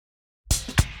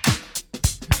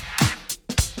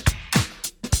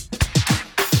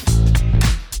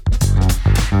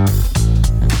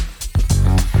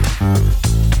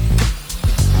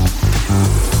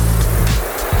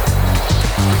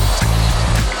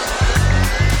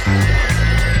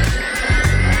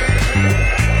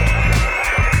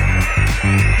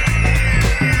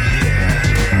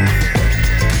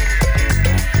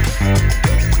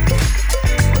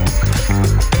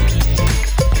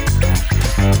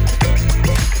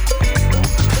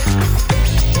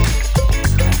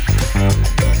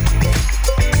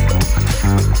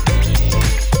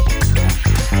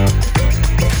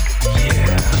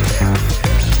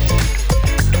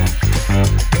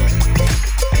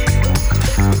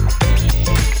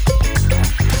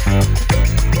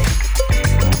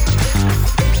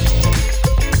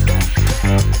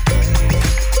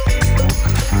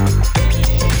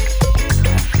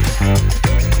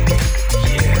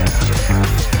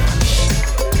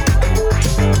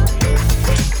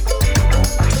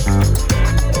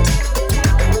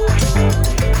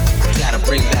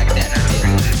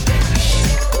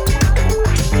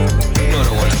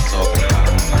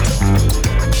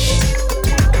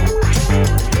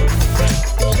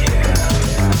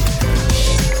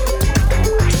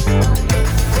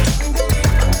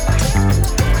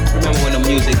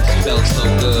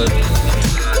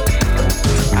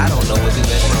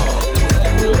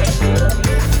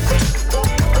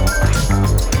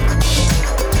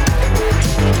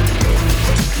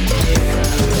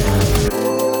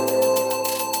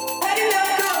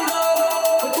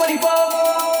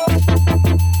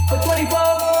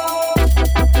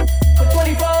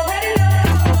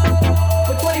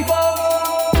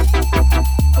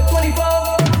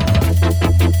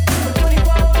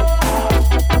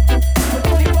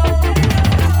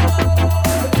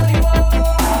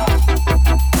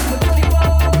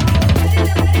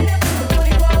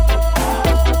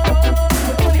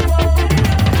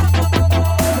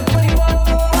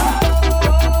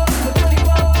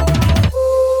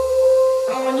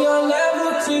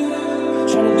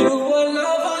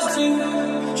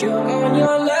on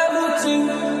your level too.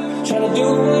 Tryna do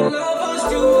what lovers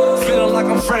do. Feeling like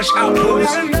I'm fresh out.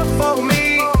 Boys enough for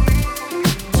me.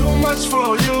 Too much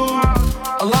for you.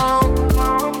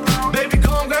 Alone. Baby,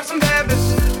 come grab some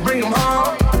babies. Bring them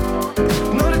home.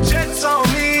 Know the jet's on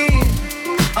me.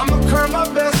 I'ma curb my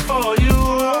best for you.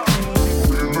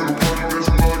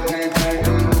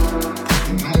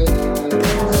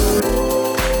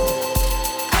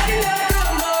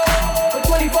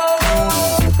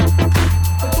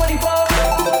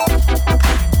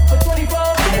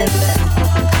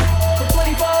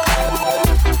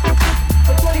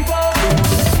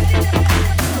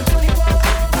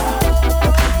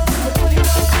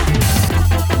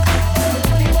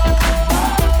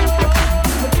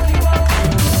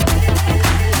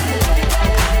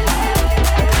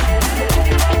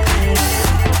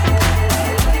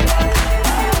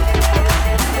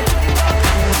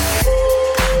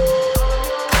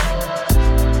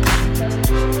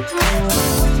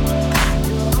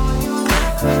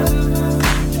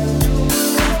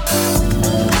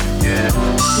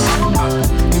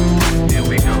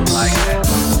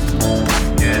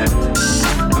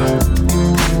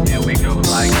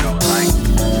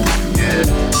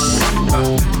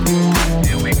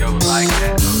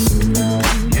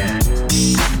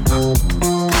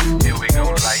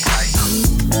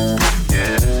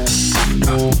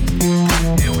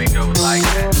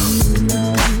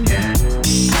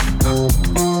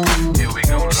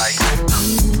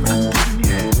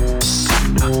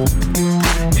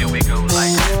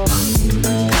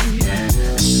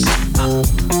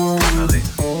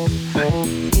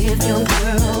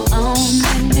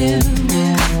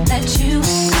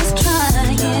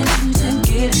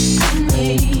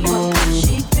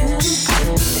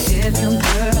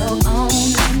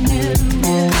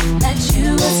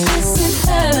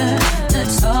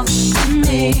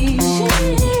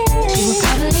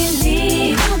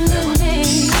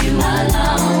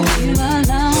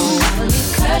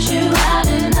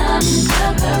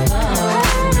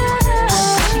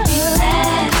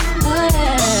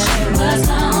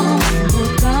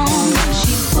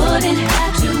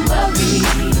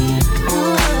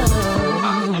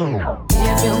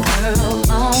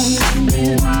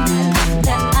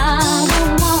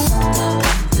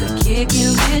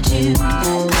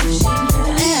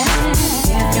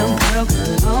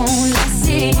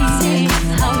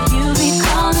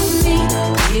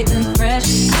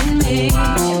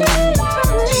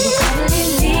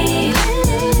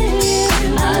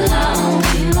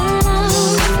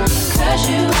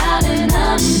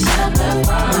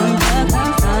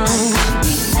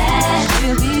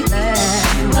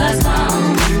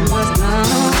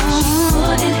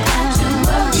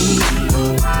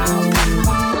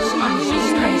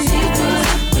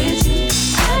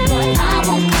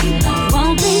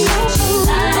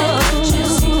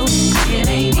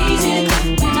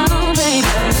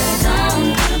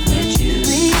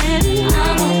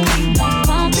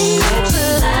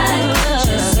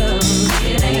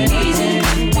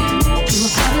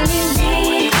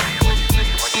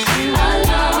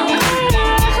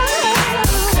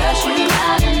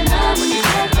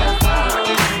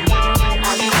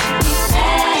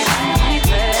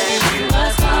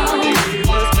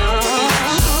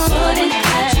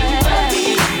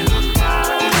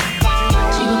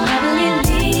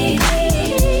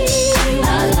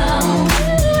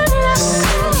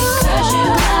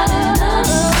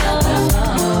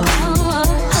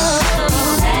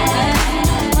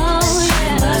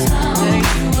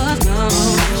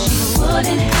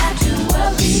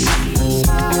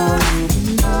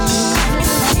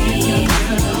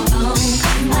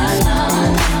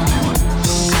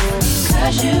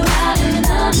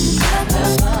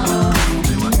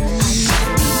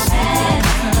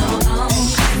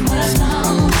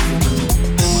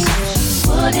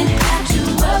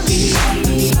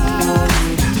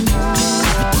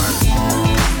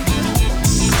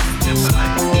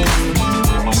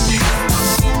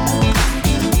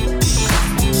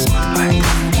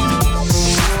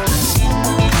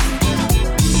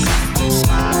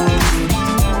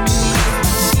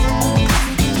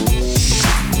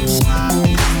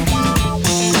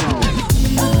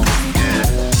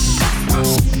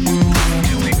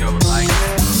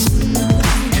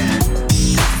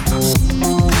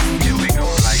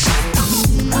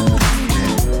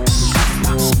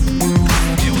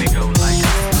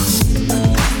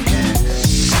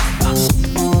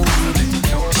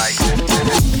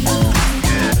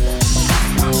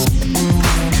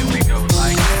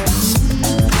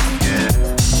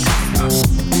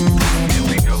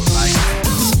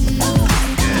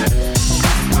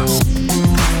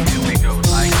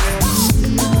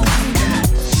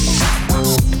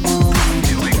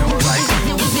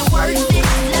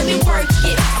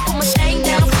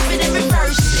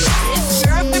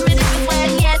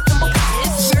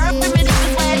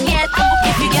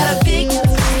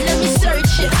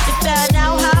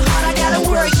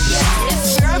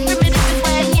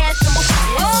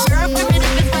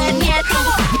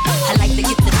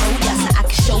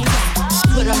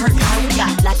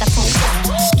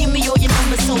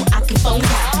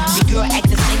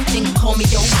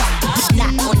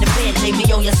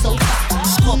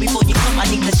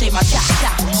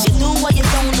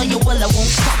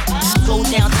 closer. Go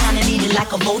downtown and eat it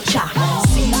like a vulture.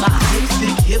 See my hips,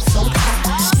 big hips so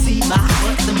tight. See my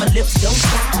butts and my lips don't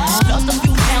stop. Lost a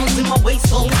few pounds in my waist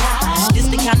so high. This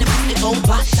the kind of beat that go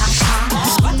ba-ta-ta.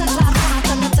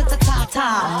 Ba-ta-ta-ta-ta-ta-ta-ta-ta.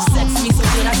 Sex me so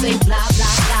good I say blah,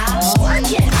 blah, blah.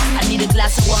 Work it, I need a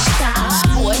glass of water.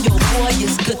 Boy, yo, boy,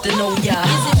 it's good to know ya.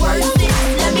 Is it worth it?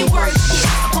 Let me work it.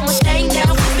 I put my thing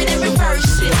down, flip it and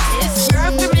reverse it. It's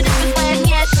your primitive is when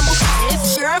yet.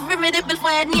 It's your primitive is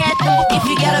when yet. If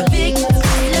you got a big,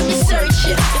 let me search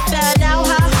it. To find out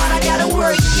how hard I gotta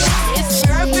work it. It's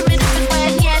your primitive is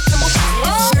when yet.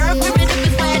 It's your primitive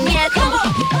is when yet.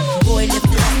 Boy, lift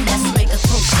it up, let's make a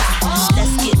toaster.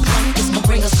 Let's get drunk, this gon'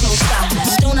 bring us closer.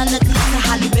 Don't I look like a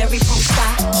Halle Berry poster?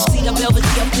 See the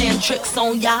Belvedere playing tricks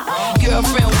on ya.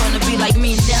 Girlfriend wanna be like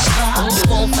me, never. You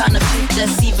won't find a chick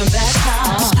that's even better.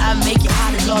 I make it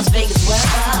hot as Las Vegas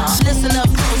weather. Listen up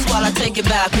close while I take it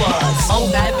backwards. Oh,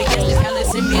 baby, get the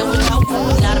Alice in me with you.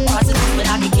 Not a prostitute, but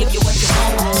I can give you what you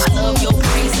want. I love your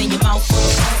praise and your mouth full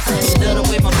of hoes. Love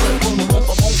the way my foot boom, boom, boom,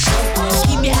 boom, boom.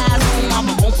 Keep your eyes on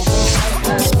mama, boom, boom,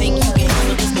 boom. You think you can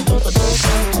handle this, but boom, boom, boom.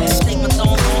 Take my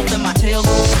thumb off and my tail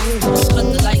go. Cut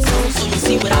the lights on so you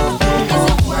see what I can do. Is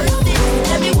it worth it?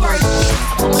 Let me work it.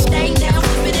 I put my thing down,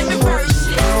 flip it and reverse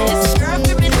it. It's your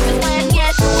primitive is when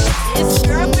yet. It's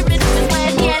your primitive is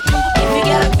when yet. If you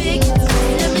got a big,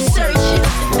 let me search it.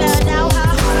 To find out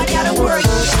how hard I gotta work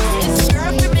it.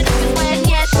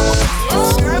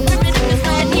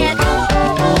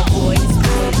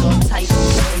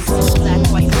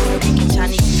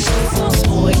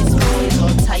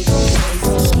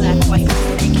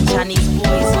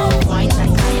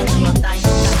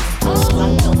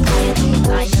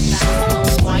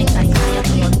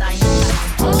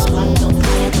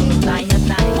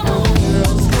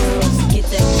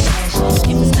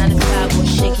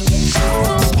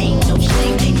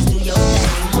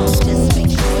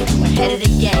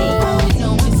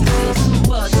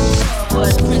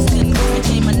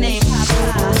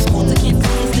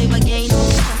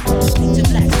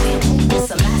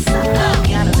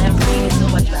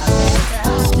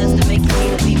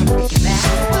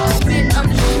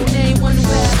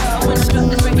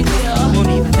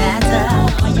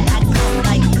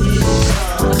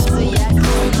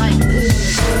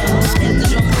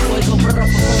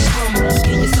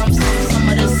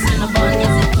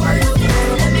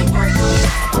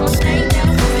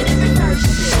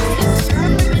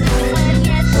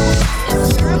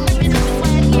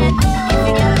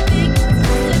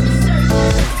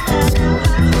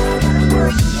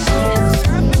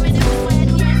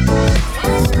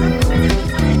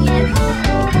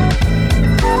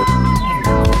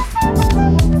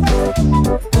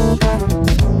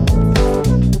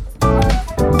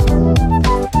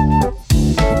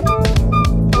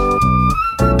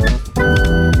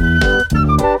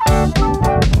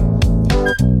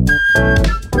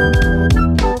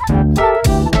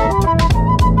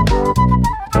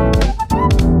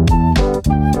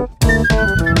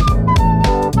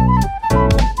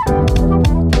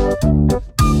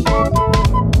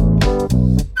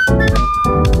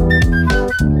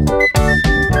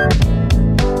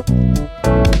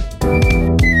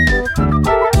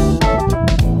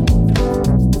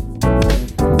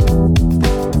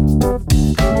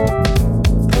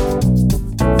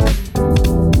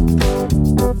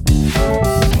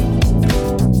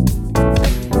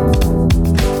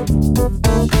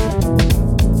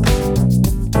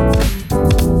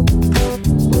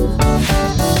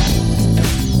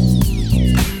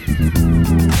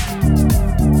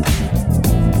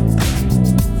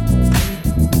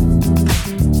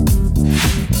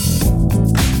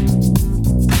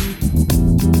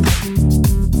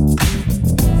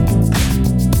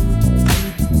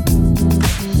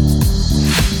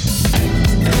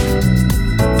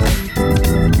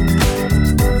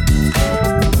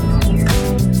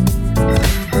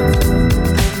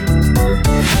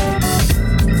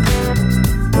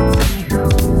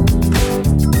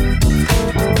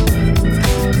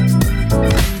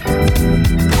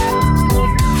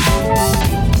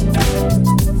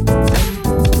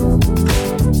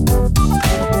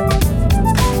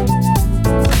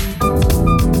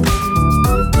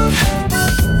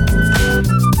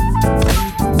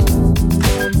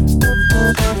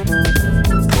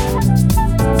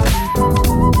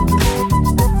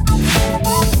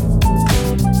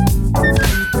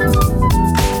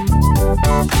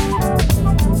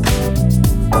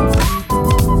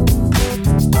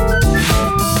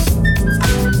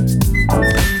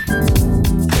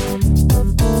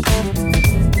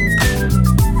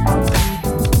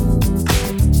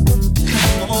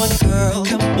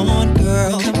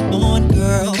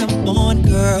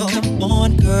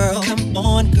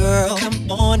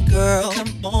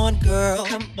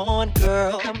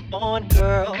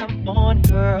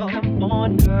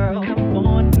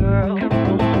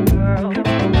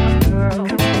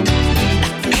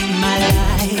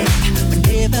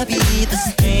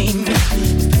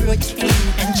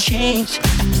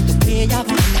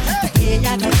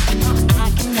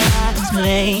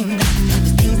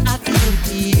 The things I feel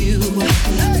for you,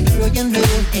 girl, you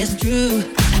know it's true.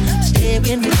 Stay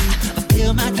with me,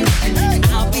 feel my truth, and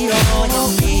I'll be all you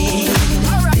need.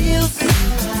 Feels so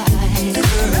right, the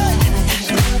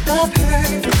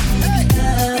perfect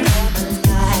love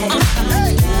of my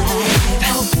life.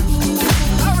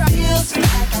 Feels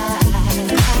right,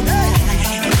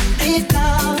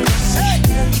 because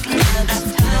it's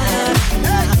time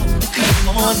now.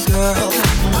 Come on, girl,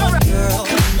 come on, girl,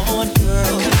 come on,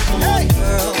 girl, come on,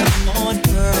 girl, come on,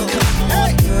 girl, come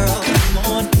on, girl, come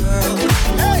on, girl,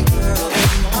 come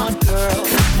on, girl,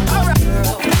 come on,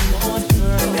 girl, come on, girl, come on,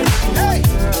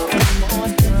 girl, come on,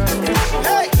 girl,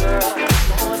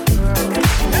 come on, girl.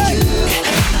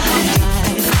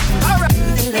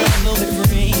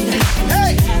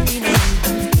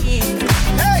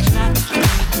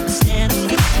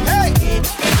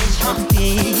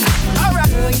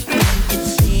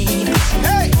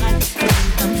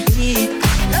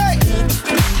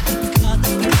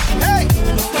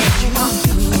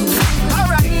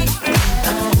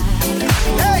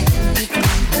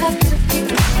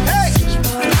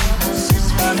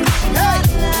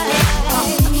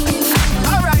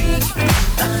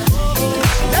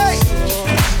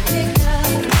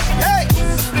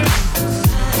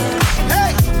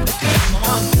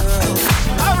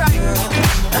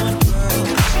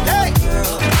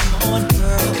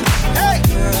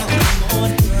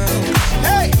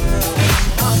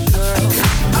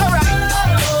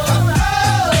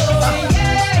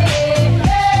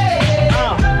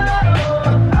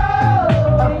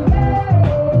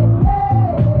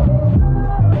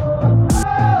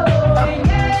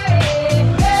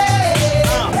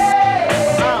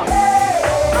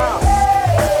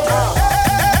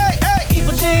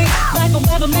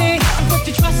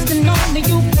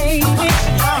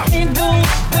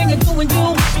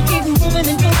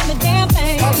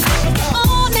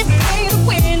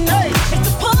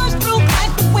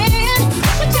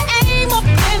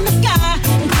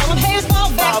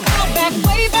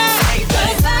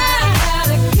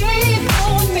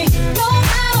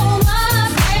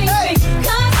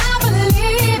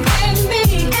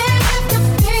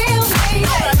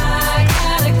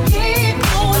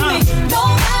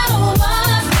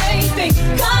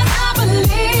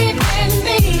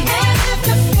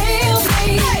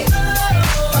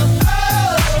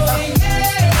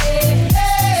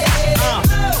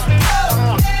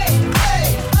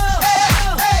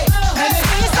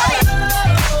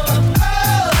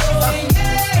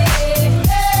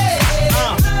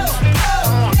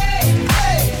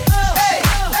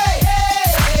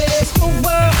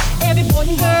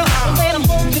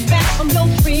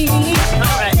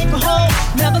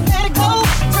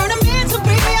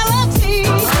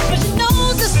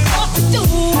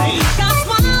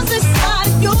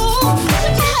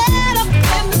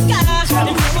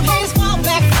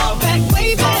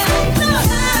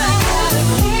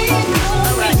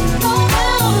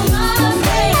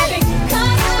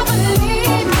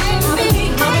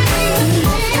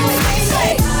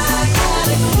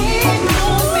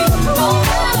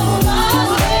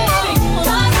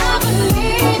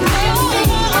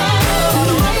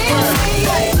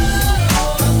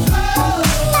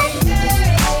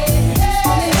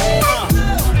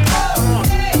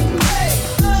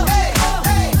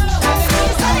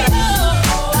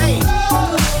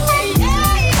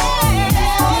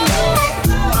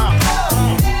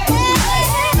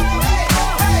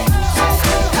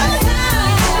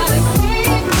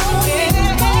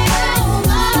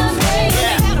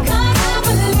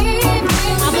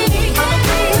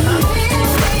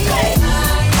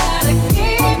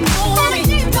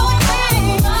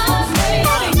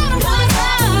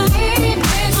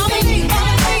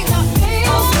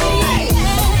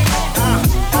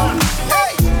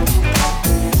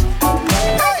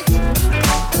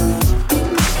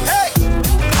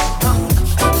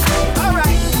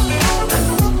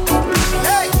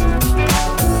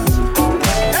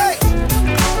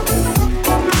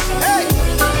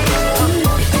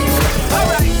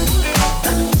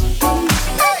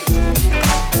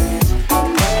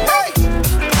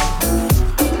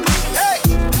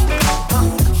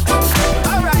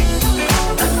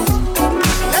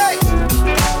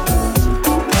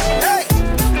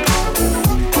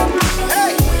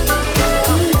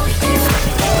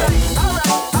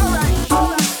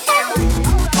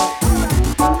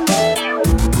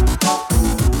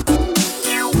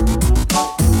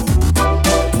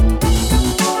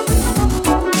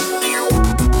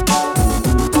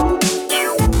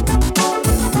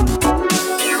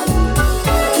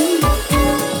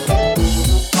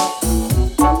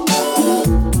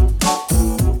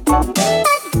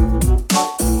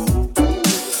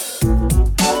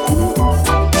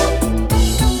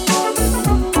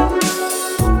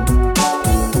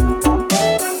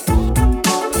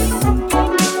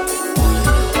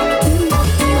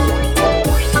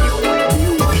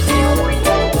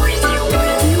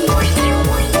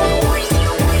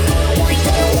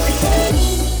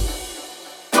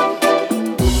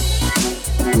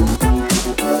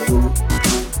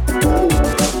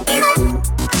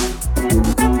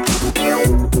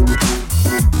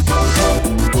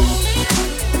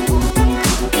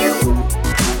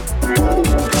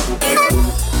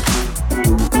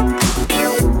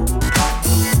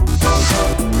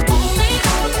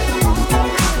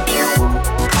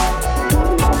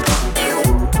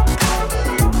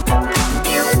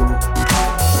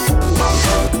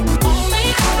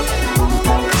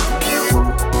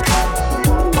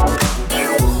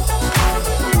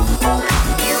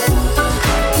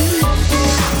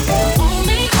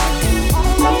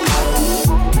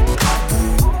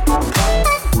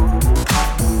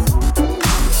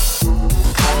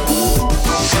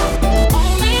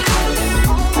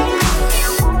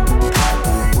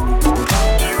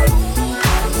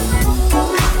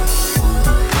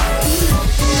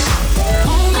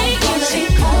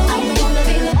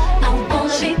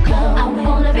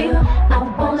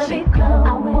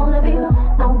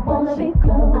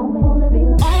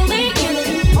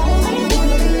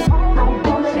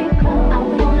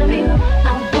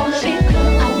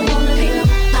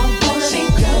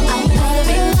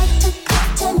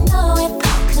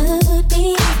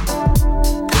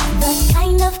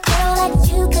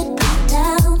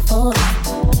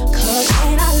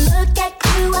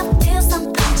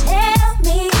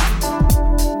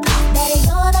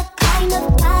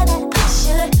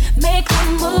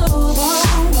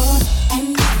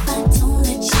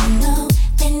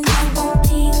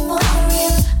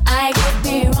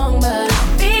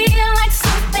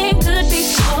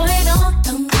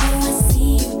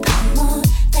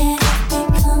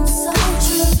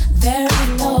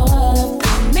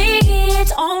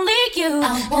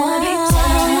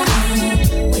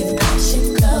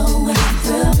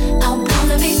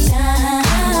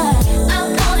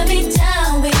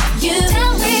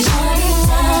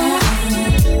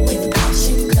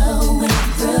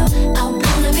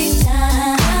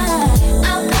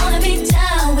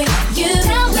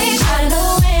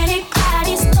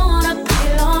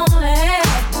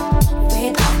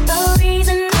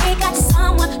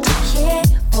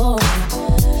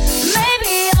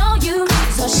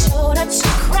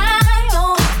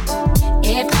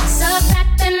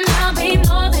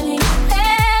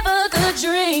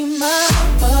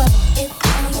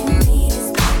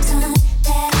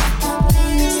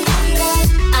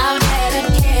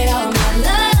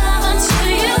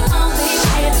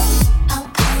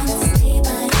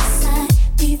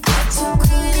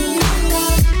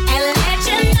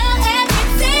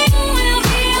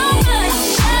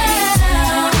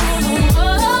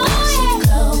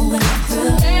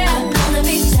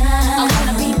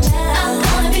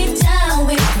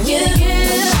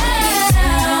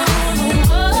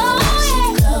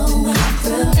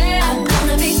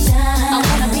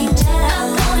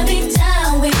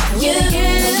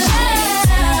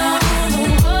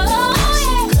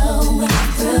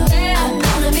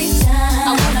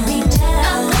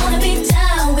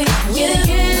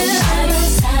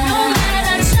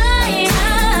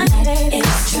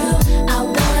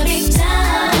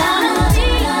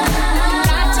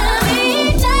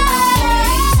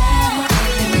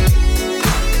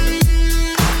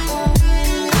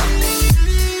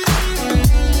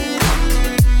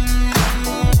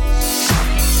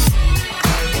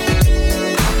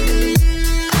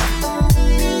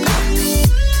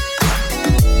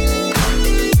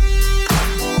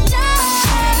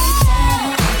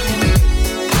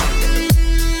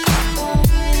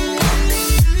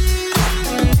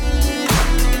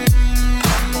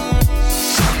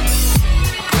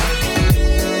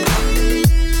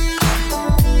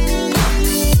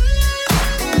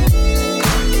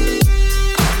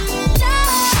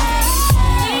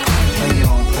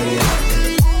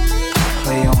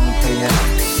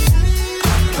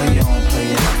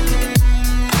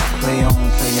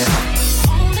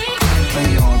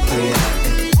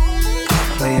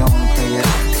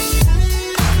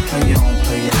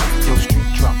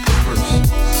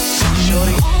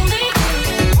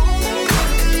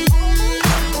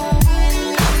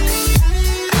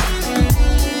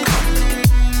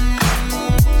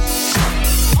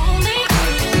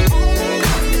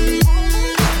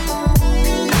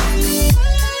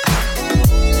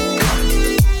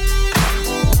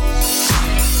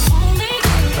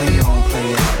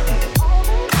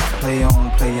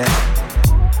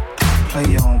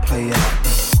 Play on, play it.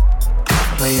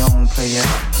 Play on, play it.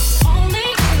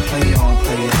 Play on,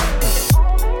 play it.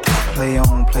 Play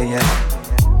on, play it.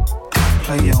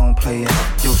 Play on, play it.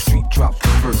 Yo, street drop the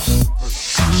verse.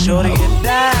 Sure to get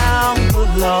down,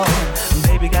 good lord.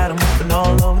 Baby got 'em moving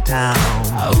all over town.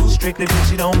 Strictly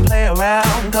bitch, you don't play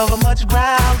around. Cover much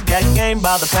ground, got game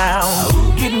by the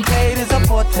pound. Getting paid is a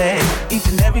forte, each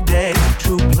and every day.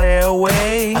 True play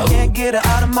away, can't get her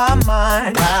out of my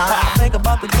mind. I think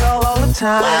about the girl all the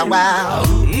time.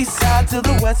 East side to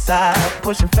the west side,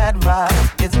 pushing fat rides,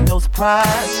 it's no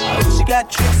surprise. She got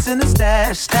tricks in the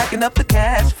stash, stacking up the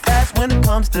cash, fast when it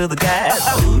comes to the gas.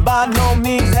 By no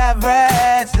means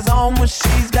average, it's on when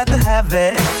she's got to have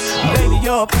it. Baby,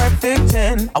 you're a perfect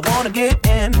 10. I wanna get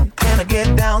in, can I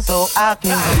get down so I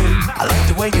can win? I like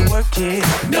the way you work it,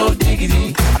 no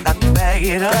diggity. I got to bag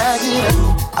it up.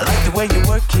 I like the way you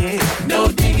work it, no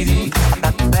diggity. I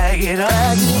got to bag it up.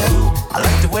 I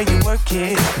like the way you work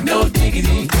it, no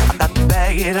diggity. I got to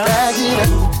bag it up.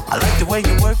 I like the way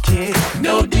you work it,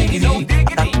 no diggity.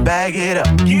 I got to bag it up.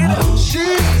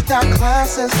 She's got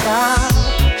class and style.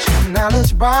 She's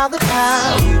knowledge by the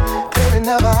pound. Baby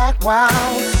never act wild.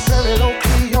 Very low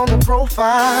key on the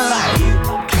profile.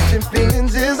 Catching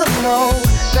feelings is a no.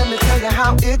 Let me tell you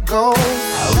how it goes.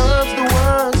 Curves the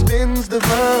word, spins the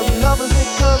verb. Love is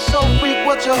because so freak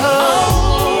what you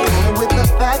heard. And with the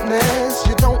fatness,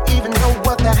 you don't even know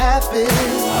what the half is.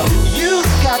 You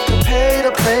got to pay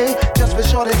to play just for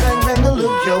shorty bang bang to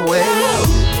look your way.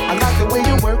 I like the way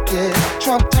you work it,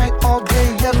 trump tight all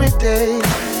day, every day.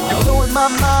 You're blowing my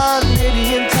mind,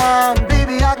 maybe in time,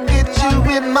 baby I can get you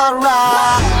in my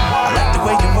ride. I like the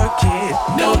way you work it,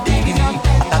 no diggity. I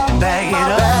got to bag it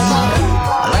up.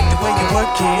 I like the way you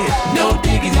work it, no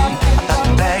diggity. I got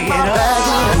to bag it up.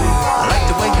 I like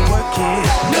the way you work it,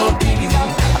 no diggity.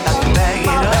 I got to bag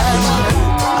it up.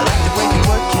 I like the way you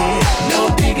work it, no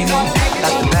diggity. I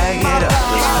got to bag it up.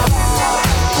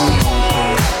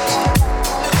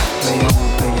 Play on,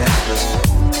 play it.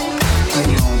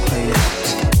 Play on, play it.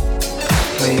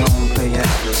 Play on, play it.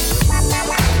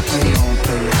 Play on,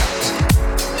 play it.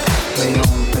 Play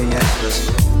on, play it.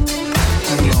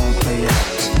 Play on, play it. Play on, play it.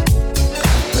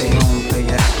 Play on,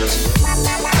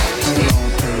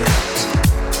 play it.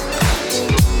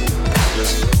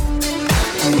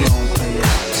 Play on, play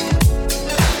it.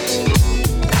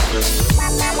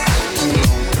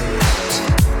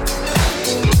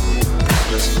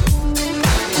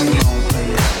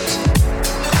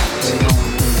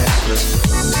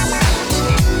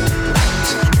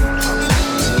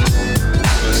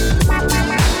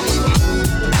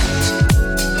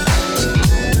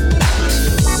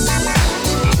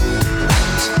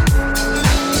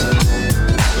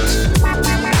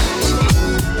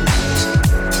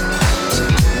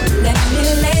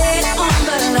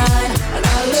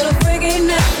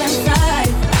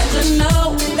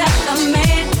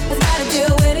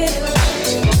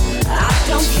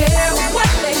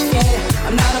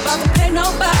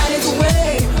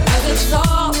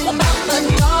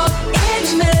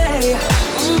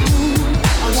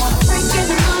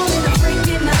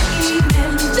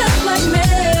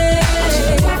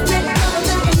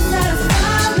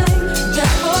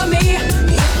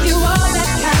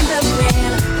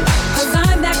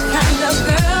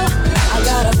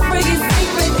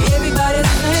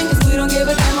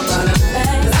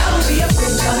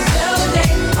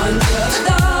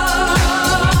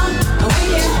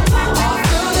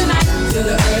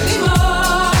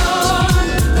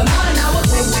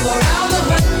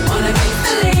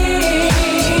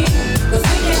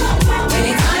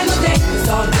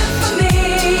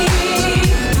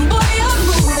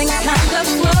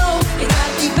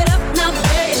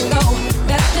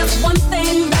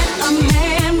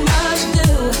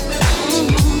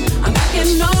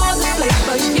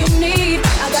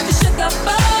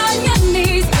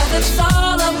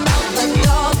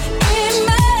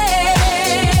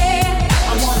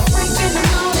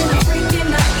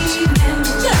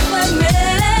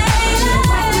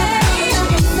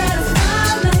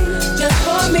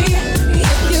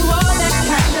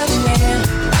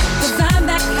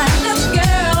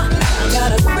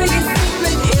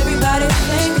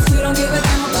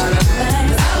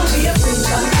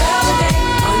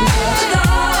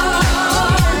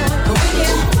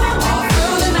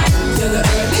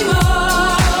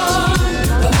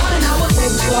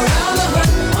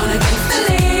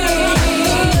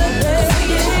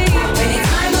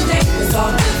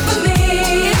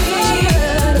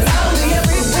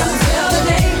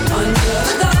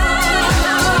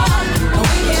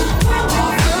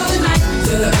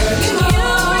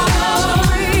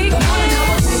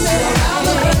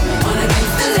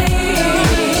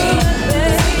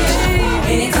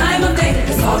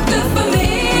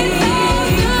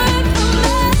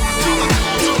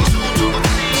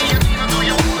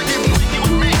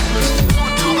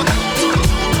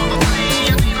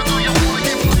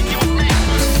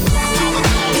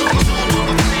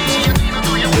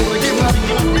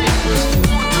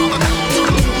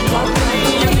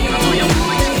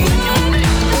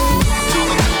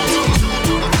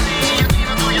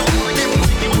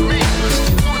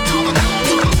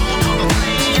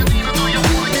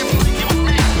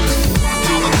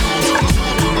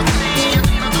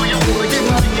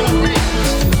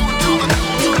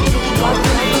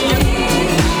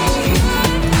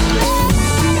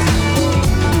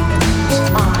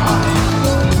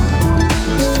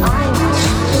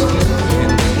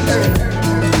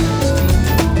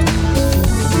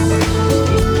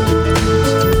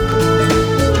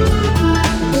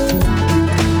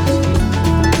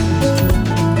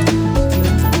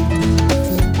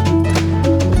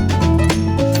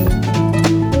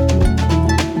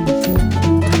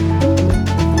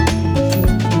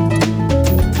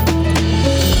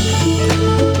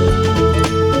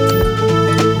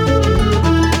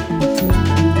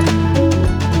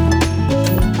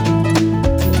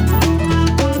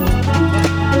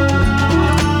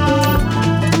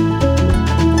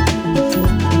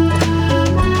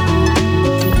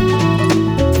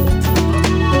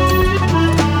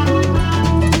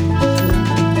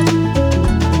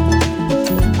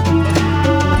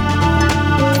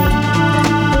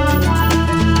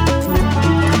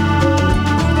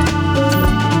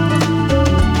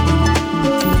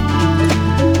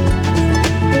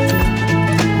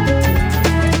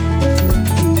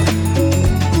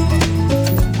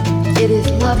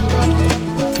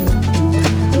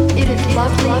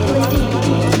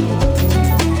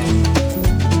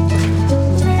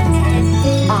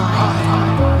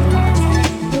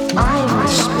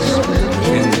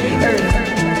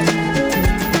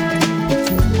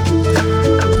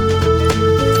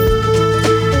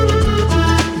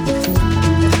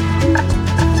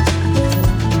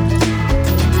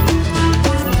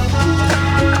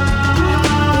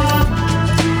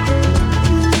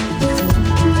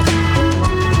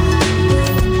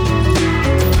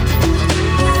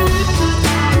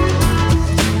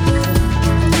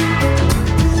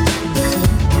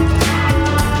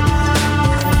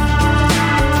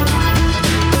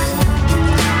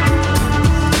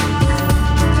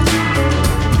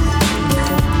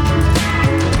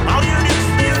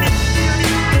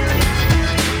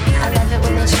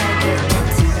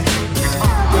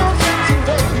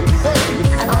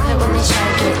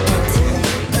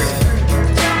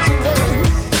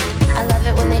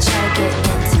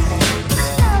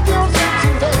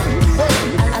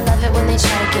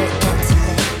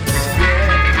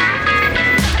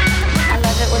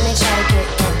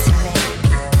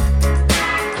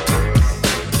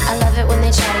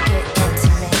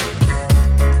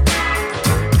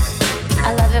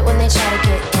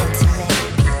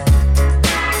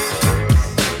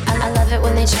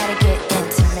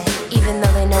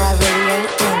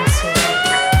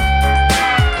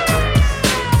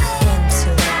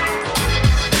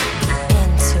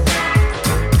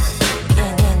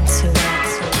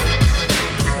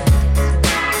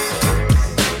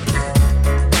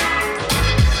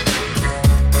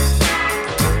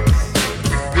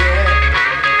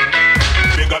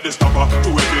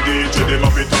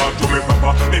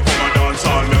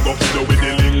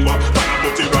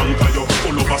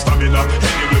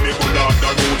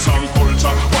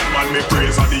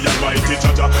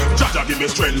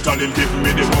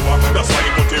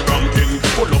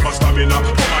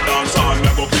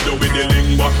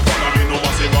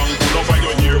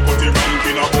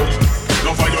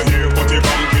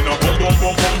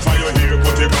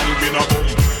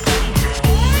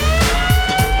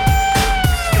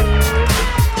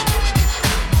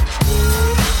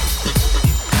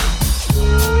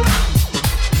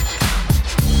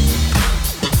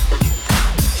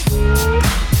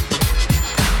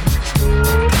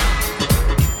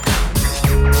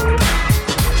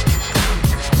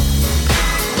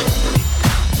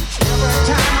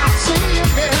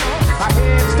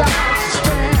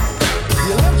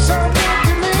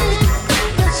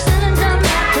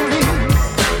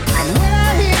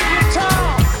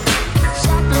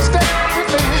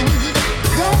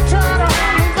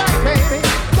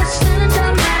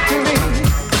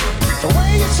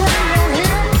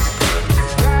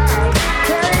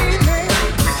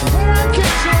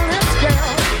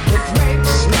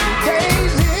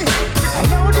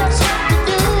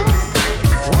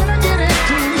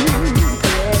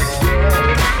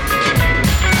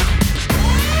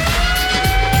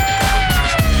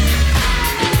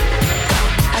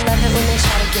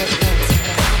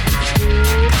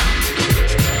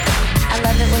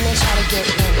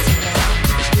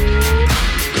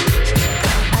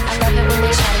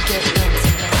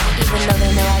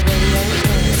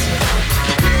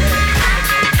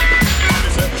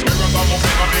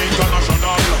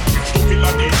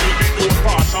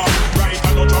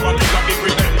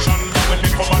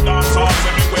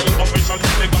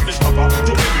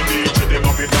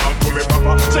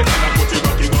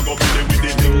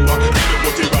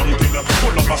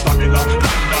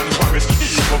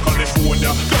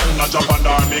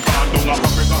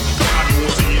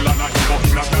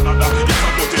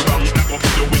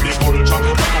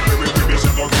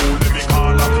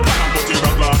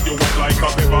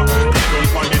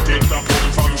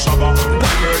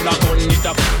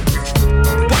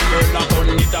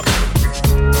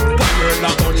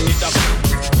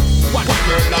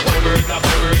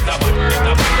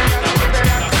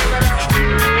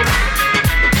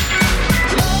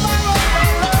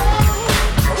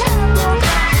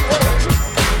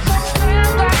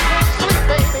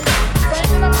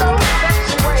 Thinking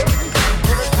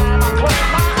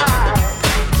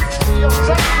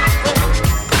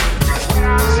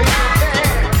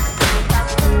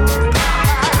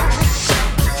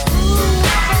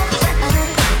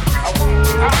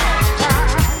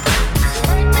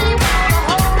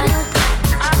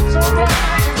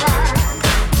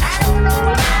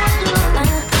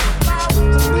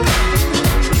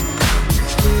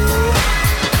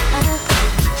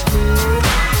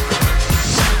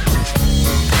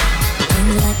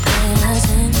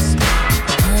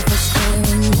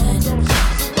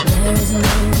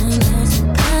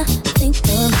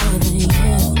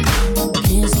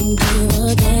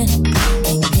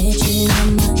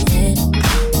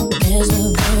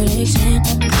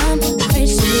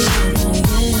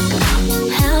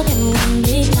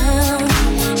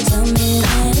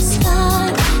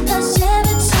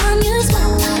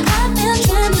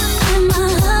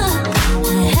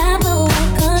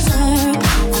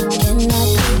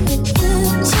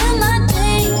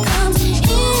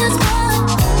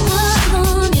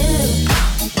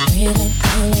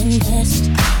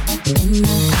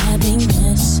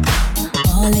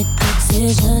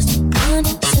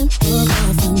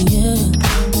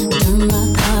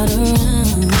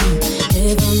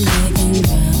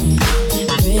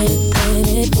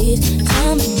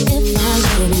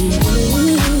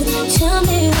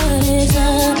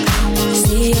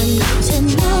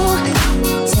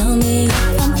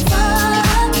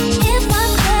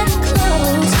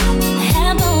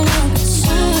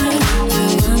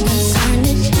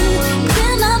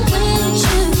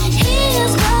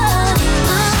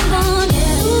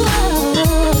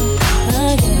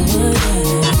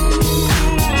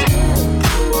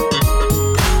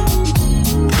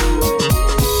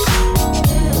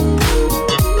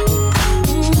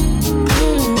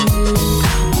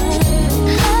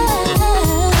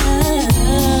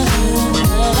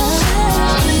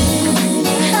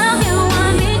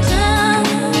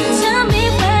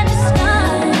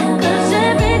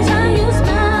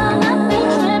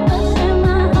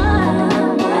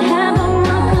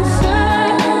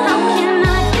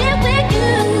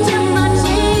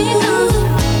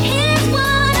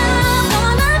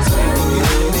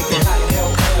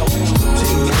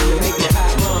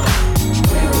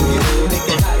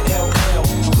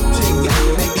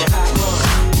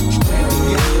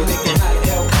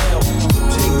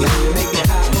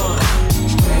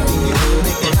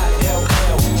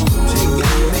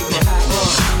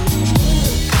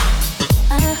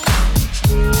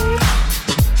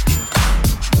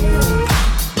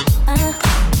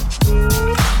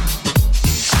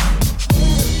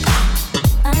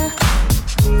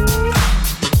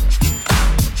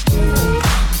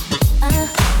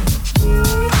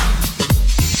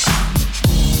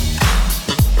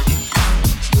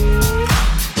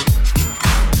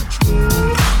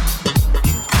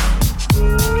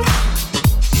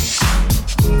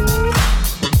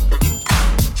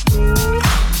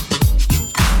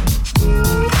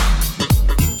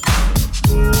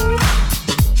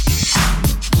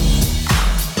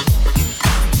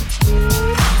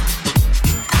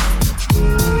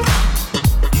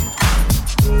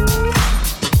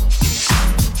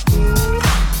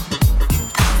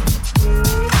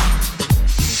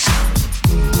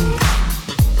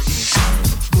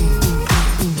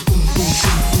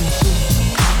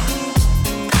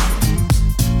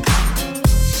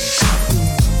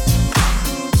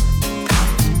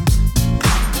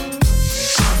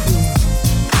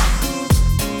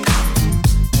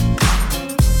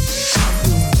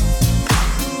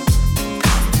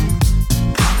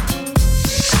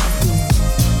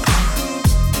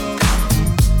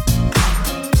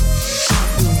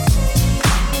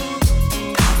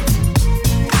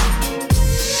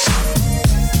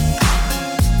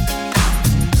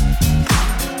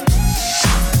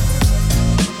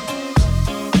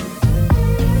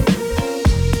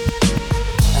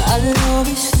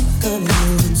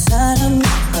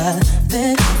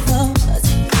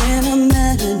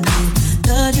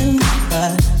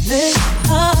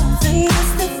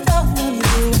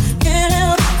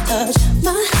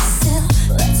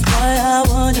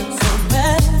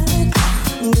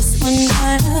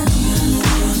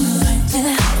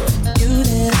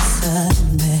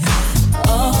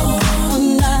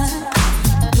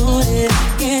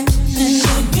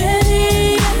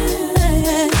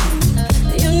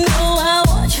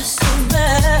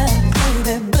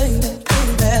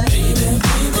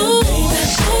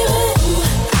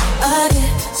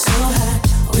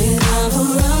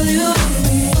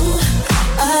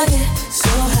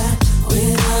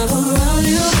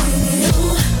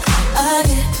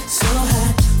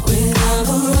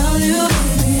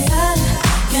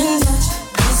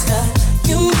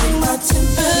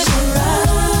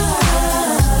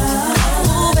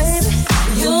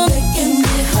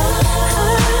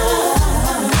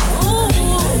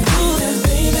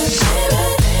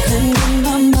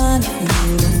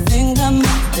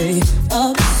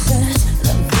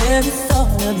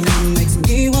of you makes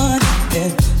me want to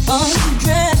get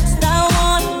undressed. I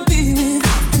wanna be with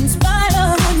you in spite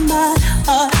of what my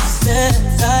heart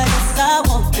says. I guess I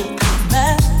won't do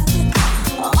that.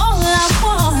 All I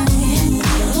want is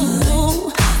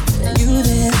you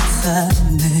there inside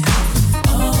me.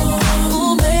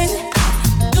 Oh, baby,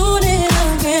 doing it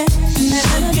again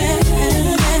and again and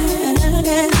again and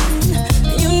again.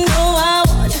 You know I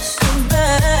want you so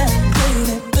bad,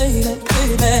 baby, baby,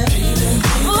 baby.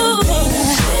 Ooh,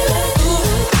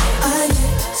 I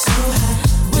get so high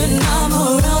when I'm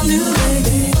around you,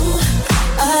 baby. Ooh,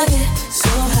 I get so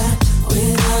high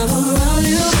when I'm around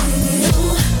you, baby.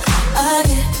 Ooh, I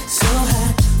get so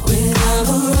high when I'm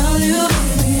around you,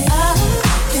 baby. I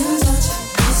can touch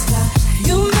the sky.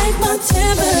 You make my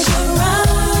temperature rise.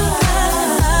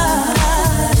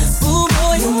 Ooh,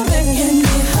 boy, you're making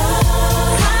me high.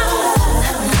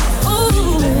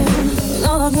 Ooh,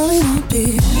 all I really want to be.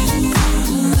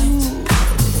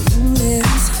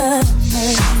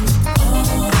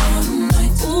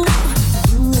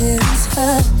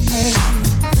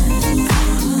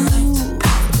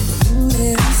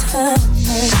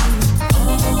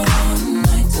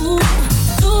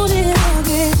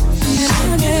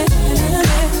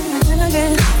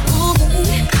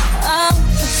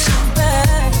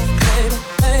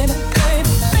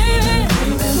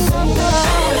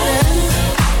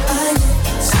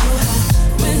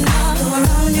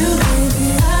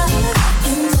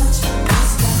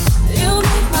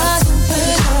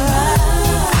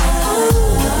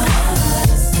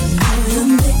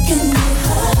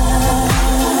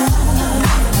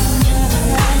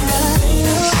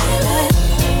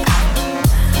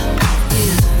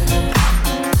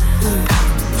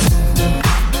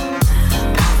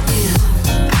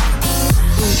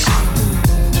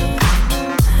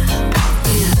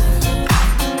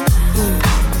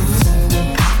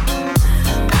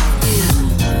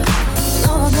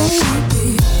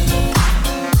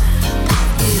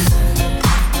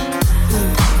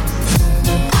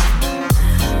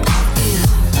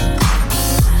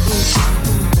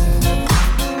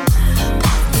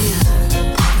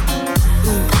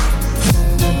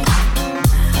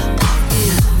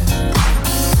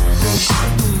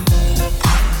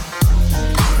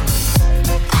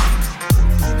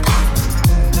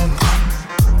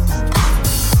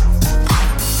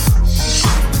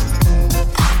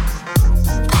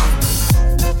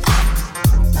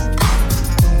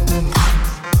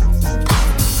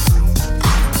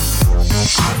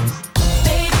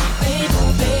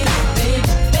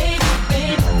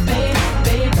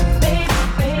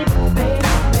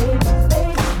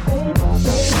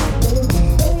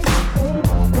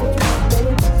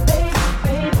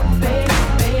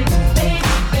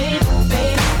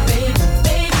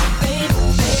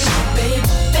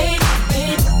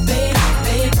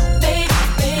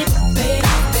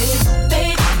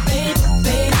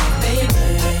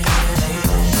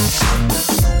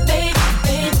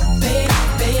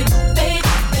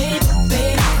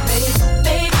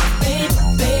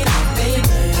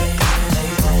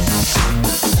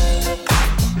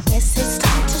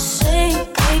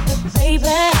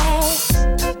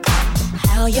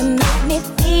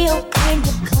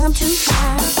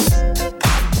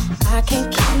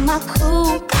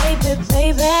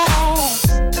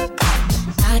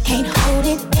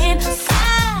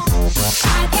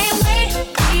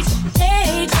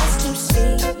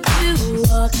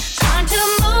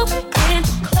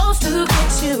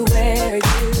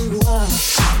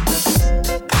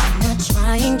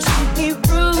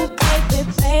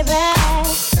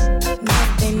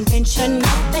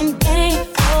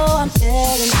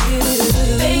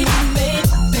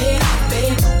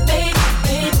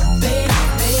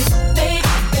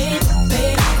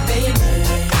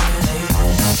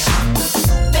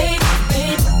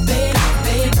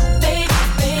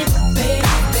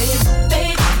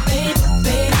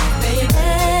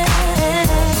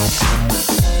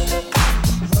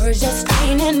 Just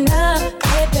ain't enough,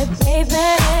 baby, baby.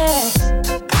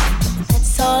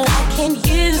 That's all I can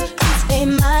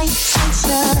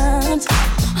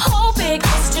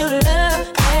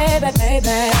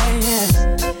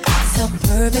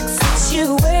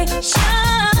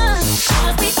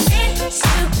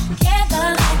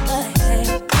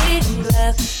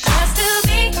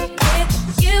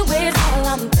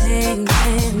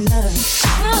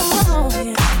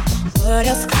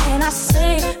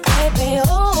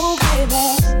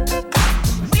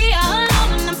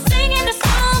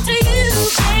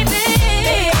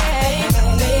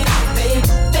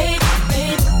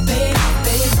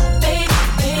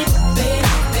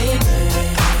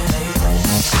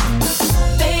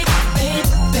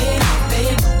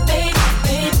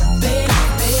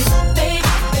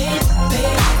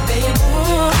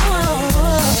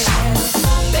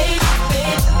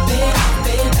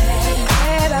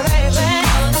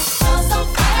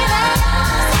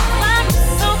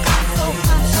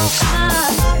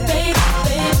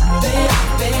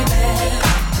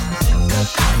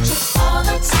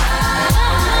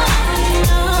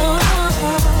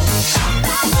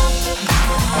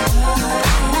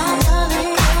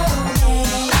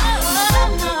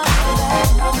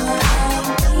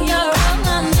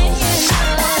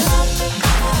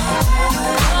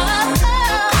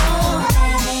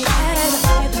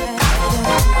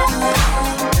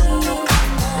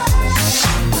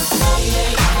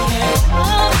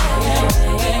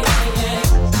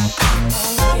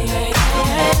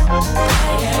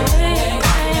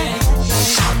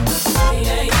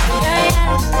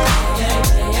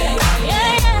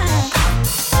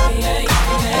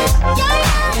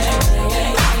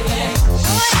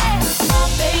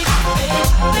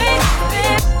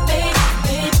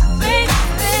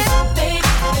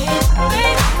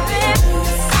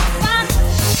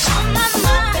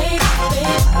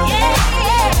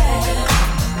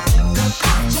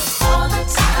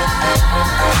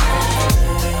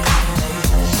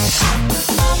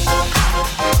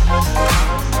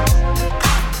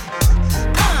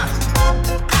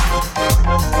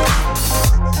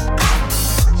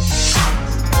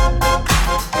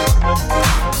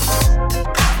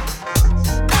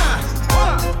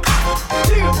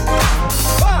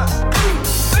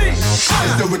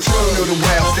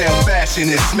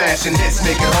passion is smashing hits,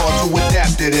 make it hard to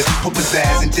adapt to this. Put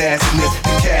pizzazz and jazz in this,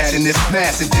 the cash in this,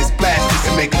 mass in this, blast this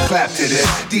and make a clap to this.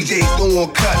 DJs throw on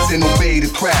cuts and obey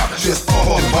the crowd. Just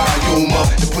pump the volume up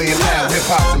and play it loud. Hip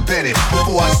hop's embedded.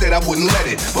 Before I said I wouldn't let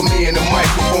it, but me and the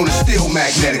microphone is still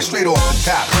magnetic. Straight off the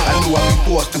top, I knew I'd be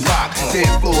forced to rock.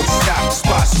 Dance floors to stop, the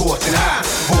spot scorching high.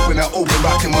 Hoping I open,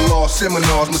 rocking my law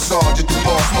seminars, massage at the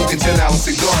bar, smoking 10-hour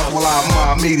cigars while I'm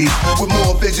my meaties. With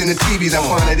more vision than TVs, I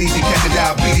find it easy catching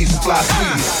diabetes and fly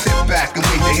sweeties. Sit back and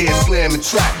wait to hear slam and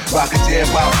track. Rock a jam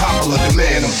by popular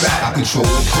demand, I'm back. I control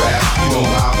the crowd, you know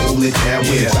I hold it down.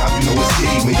 When it's top, you know it's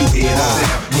city when you hear the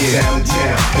sound. Down in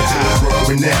town, until it's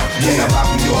roaring now. I rock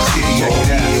New York City all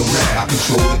year round. I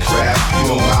control the crowd, you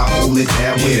know I hold it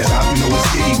down. When it's top, you know it's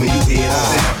city when you hear the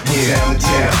sound. Down in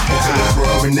town, until it's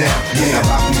roaring now. I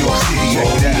rock New York City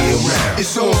all year round.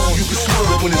 It's on so you can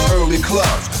swerve when it's early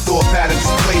clubs. Thought patterns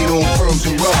played on firms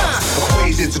and runs.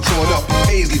 Equations are drawn up in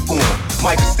Paisley form.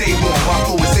 Micah stay warm, my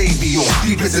flow is avion.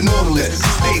 Deep as a Nautilus,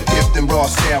 stay dipped in raw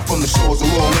style from the shores of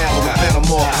Long Island to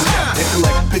Panama. And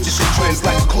collect pictures and trends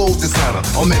like a clothes designer.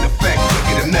 I'm in effect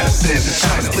quicker than medicines in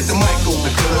China. Split the mic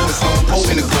open, deliver something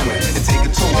potent and going, and take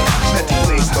a token. Let the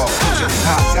blade start pushing.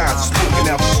 High signs are spoken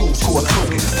out the shoes, core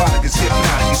token. Product is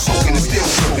hypnotic, you soaking and still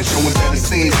choking. Showing better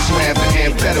scenes, it's grams of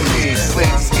amphetamine.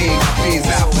 Slant the scheme, means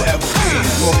out forever free.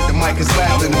 As long as the mic is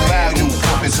loud and the volume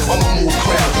pumping, I'ma move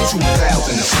crowds to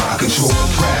 2,000. I control the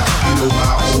crowd, you know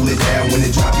I hold it down. When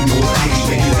it drop, you know it's deep,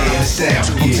 when you hear the sound.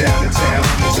 From town to town,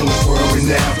 until it's whirring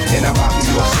now. And I rock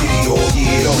New York City all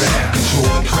year round.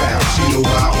 Control the crowd, you know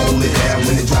I hold it down.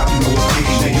 When it drop, you know it's deep,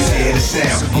 when you hear the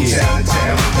sound. From town to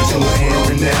town, until it's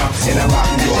whirring now. And I rock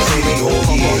New York City all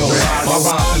year round. My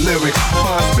rhymes and lyrics,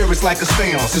 find spirits like a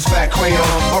seance. It's fat crayon,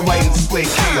 I write and display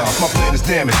chaos. My plan is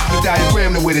damaged, the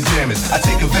diagram the way the jam is. I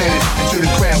take advantage until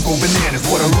the crowd go bananas.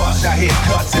 What a rush, I hear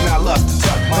cuts and I lust to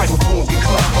touch. Microphones get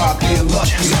clutched by being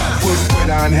lucky. First spread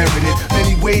I inherited,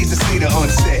 many ways to see the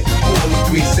unsaid. All the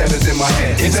 3 sevens in my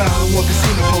head. And I don't want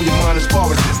casino blow your mind as far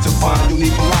as this. To find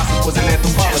unique philosophers and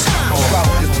anthropologists.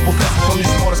 Astrologists, professors from the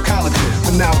smartest colleges.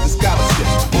 But now it's the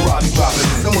scholarships, where I'll be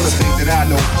dropping some of the things that I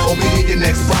know. Open in your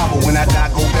next Bible. When I die,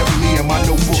 go bury me in my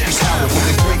notebook. When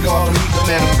the great God for me to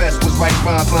manifest was right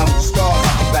rhymes, line with the stars.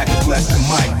 I come back and bless the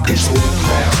mic. Control the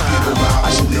crowd, you know I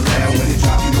hold it down. When it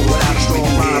drop, you know what I do when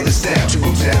you hear the sound.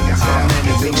 From town to town,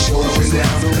 and big shows and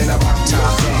down. And I rock top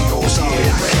city, oh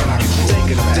yeah.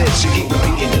 Thinking of this, you keep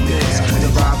repeating your this. The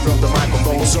rhyme from the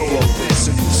microphone solo this.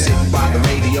 So you sit by the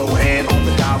radio and on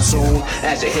the dial soon.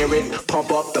 As you hear it,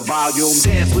 pump up the volume.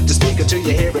 Dance with the speaker till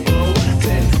you hear it blow.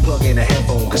 Then plug in a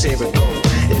headphone, cause here it goes.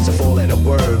 It's a 4-letter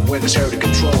word when it's heard to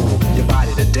control your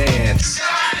body to dance.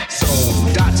 So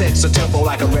dot text a tempo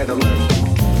like a red alert.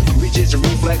 Reaches a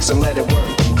reflex and let it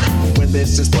work. When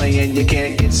this is playing, you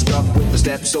can't get stuck with the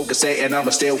steps. So can say, and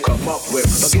I'ma still come up with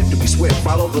a gift to be swift.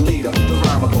 Follow the leader, the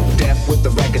rhyme will go deaf with the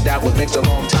record that was mixed a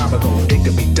long time ago. It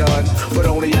could be done, but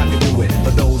only I can do it.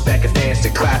 For those that can dance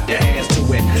and clap your hands to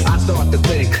it. I start to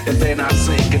think, and then I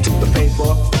sink into the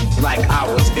paper like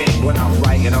I was ink. When I'm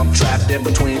writing, I'm trapped in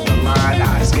between the line.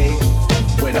 I escape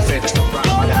when I finish the rhyme.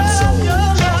 I got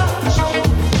soul.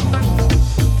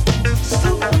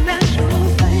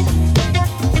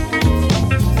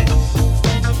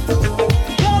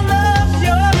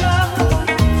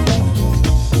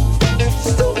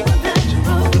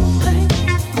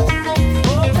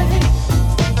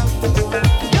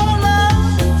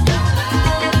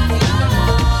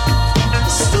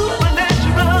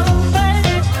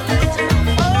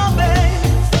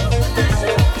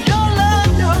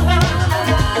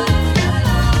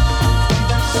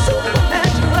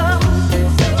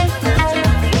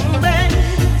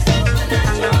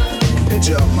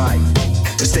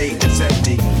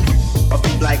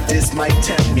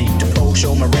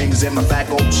 In my fat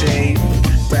gold chain,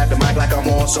 grab the mic like I'm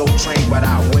on so trained, but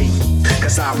I'll wait,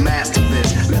 cause I've mastered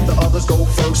this. Let the others go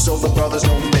first so the brothers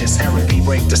don't miss. Eric B,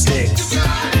 break the sticks.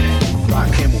 Rock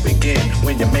him will begin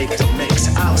when you make the mix.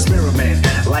 I'll experiment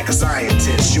like a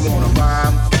scientist. You wanna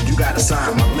rhyme? You gotta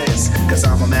sign my list, cause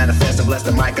I'm a manifest and bless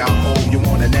the mic I'll hold. You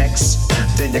want an X?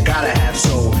 Then you gotta have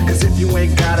soul, cause if you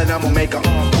ain't got it, I'ma make an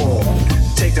encore.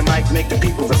 Take the mic, make the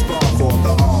people respond for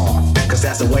the R, cause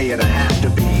that's the way it'll have to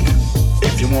be.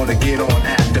 If you wanna get on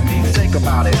after me, think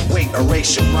about it, wait,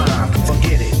 erase your rhyme,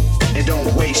 forget it, and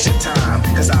don't waste your time,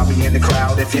 cause I'll be in the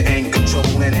crowd if you ain't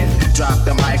controlling it. Drop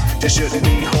the mic, just shouldn't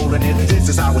be holding it, this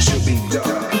is how it should be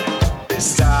done.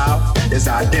 This style is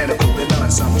identical to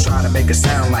none, some trying to make it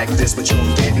sound like this, but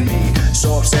you're getting me.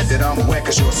 So upset that I'm wet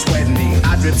cause you're sweating me.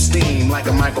 I drip steam like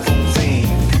a microphone theme,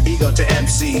 ego to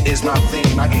MC is my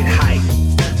theme, I get hype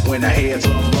when I hear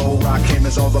drum roll. Rock him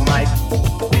is on the mic,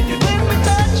 and you know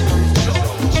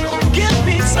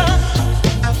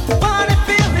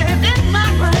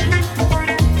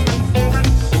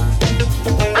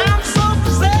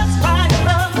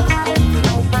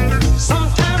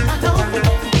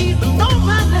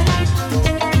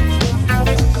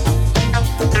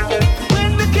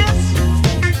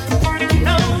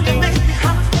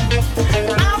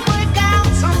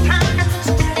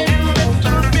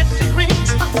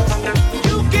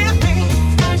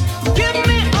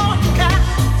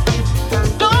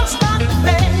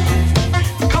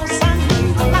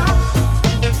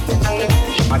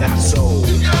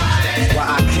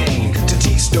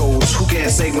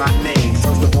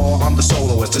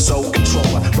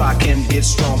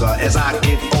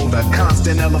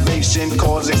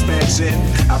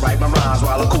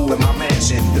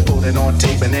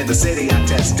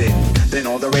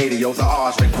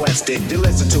To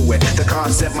listen to it, the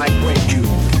concept might break you.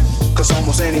 Cause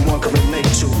almost anyone can relate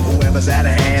to whoever's out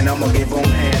of hand. I'ma give them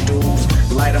handles,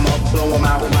 light them up, blow them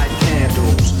out like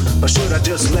candles. Or should I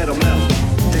just let them know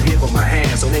to give them my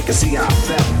hand so they can see how I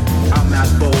felt? I'm not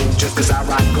bold just cause I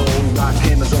rock gold. Rock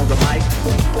candles on the mic.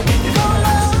 And you know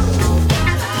that.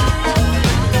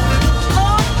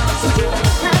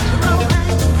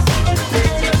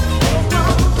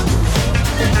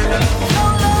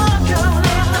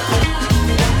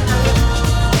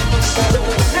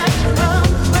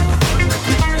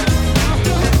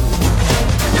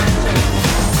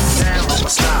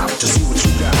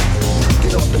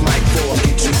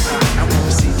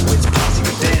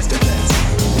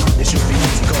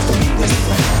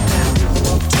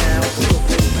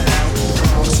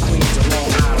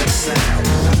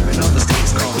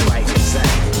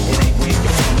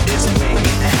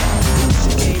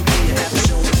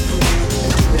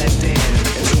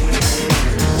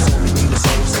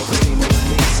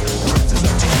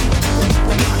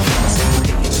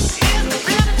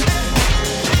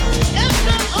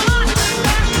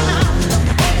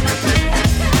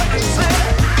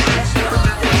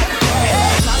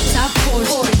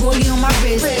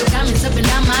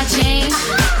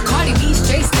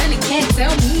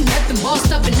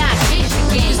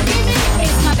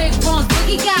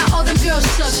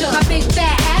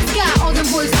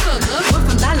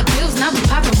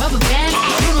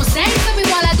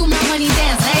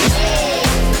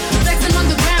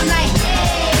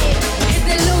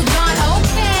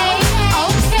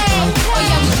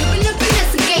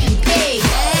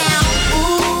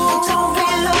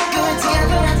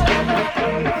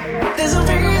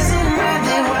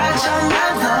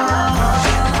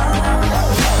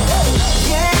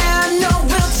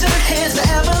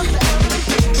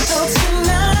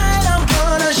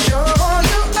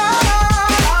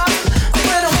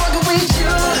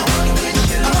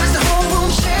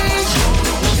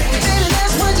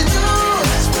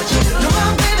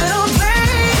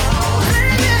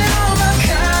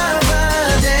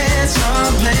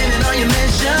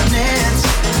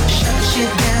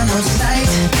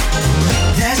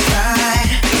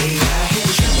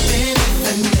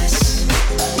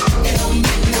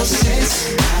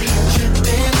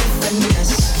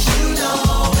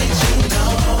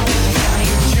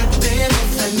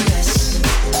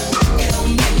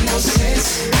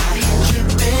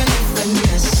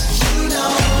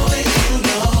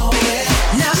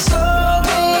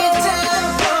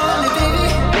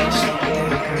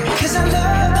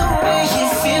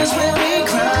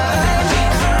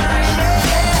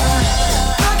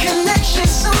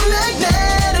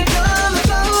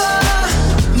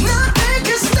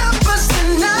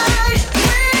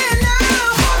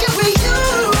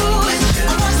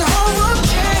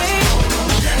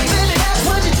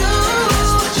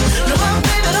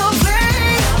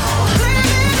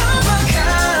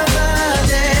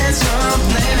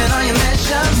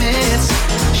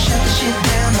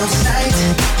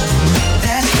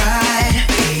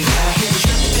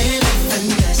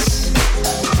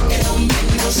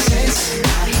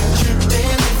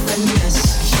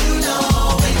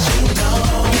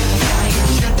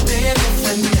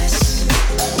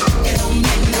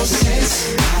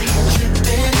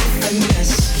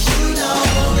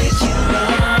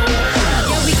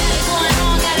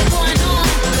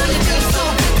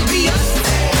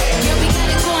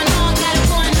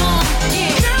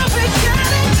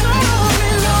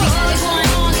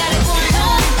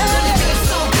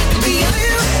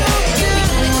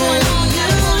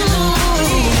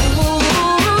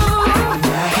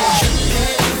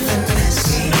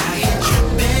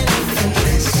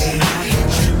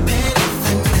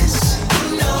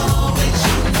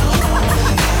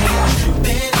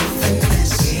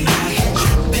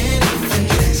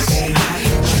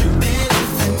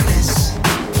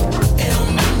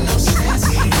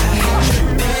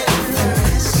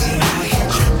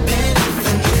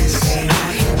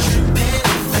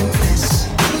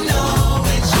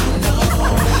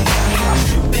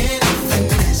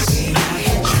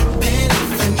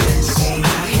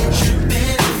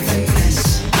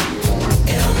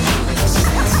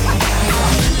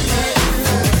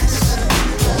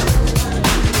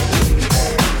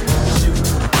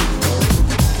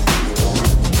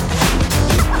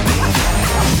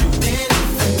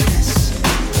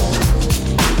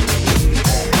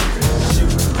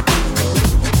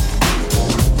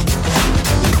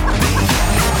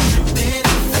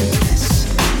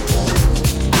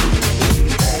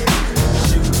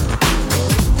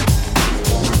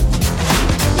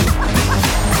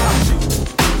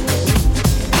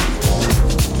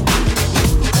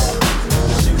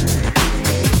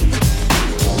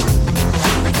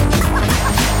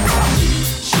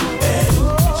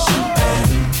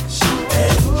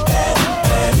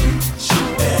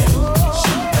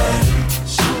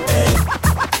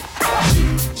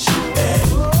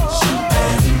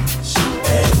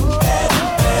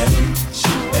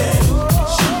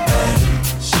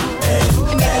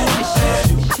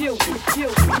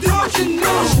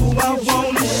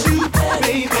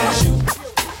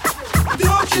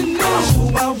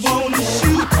 I wanna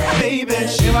shoot, baby.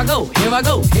 Here I go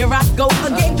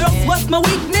again, girls. What's my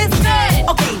weakness?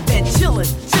 Okay, then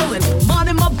chillin',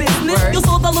 minding my business. You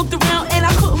saw I looked around and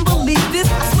I couldn't believe this.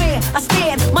 I swear, I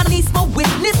stand, my niece my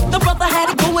witness. The brother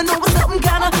had it going on with something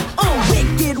kinda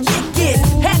wicked.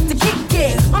 Had to kick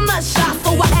it. I'm not shy,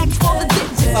 so I asked for the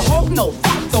digits. I hope no,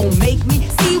 that don't make me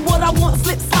see what I want.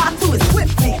 Slip slide to it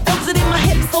swiftly. Felt it in my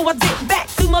hips, so I dip back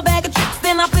to my bag of tricks.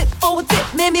 Then I flip forward tip,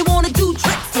 made me wanna do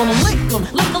tricks on them, lick them,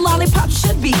 like the lollipop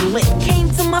should be lit. Came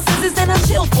to my senses and I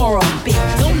chill for a bit.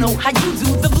 Don't know how you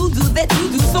do the voodoo that you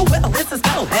do so well. This is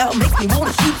hell makes me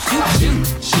wanna shoot.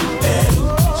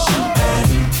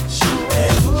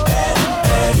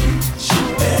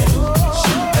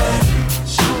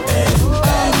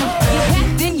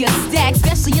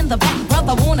 Especially in the back,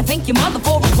 brother. Wanna thank your mother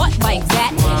for a butt like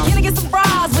that. Can I get some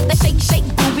fries with that shake,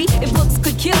 booby? If looks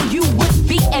could kill you, would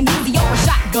be an easy or a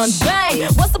shotgun bang.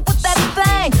 What's up with that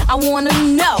thing? I wanna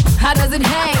know, how does it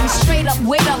hang? Straight up,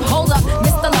 wait up, hold up,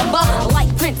 Mr. Lover. Like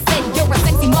Prince said, you're a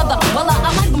sexy mother. Well, I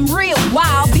like them real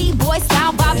wild, B-boy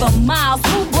style by the mile.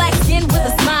 Smooth black skin with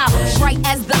a smile, bright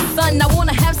as the sun. I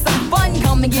wanna have some fun.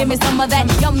 Come and give me some of that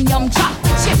yum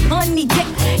chocolate chip honey dip.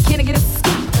 Can I get a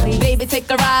scoop? Baby, take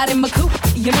a ride in my coupe.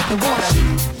 You make me wanna.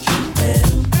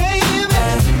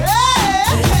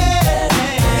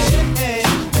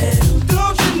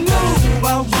 Don't you know I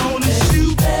wanna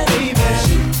shoot, baby?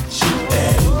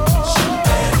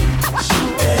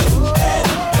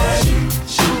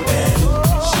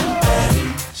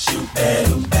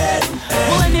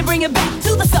 Well, let me bring it back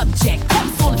to the subject.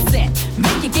 That's all it said.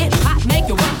 Make you get hot, make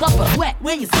you work up a sweat.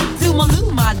 When you slip to my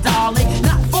loo, my darling.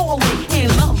 Not falling in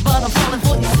love, but I'm falling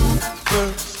for you.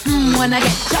 When I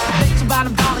get shot, bet your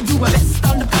bottom dollar, you are best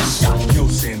under pressure. Yo,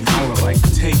 Sandy, I wanna like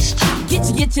taste you.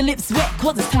 Get your lips wet,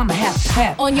 cause it's time to have a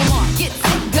pep. On your mark, get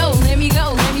set, go, let me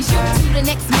shoot to the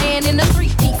next man in a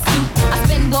three-piece suit. I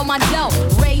spend all my dough,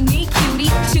 Ray me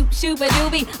cutie,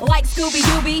 shoot-a-doobie, like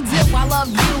Scooby-Dooby-Doo. I love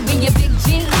you in your big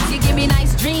jeans, you give me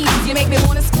nice dreams, you make me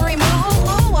wanna scream,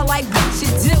 ooh, I like what you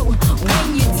do,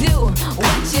 when you do,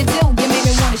 what you do, you make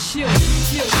me wanna shoot.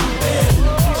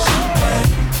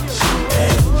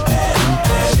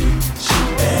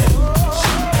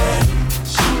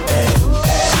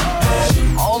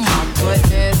 Oh my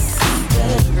goodness.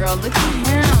 Girl, look at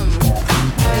him.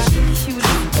 He's the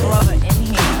cutest brother in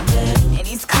here. And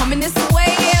he's coming this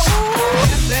way.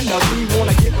 Then the we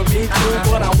wanna get with me too,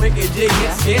 but I'm wicked jiggy.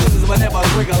 Skins whenever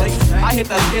wiggly. I hit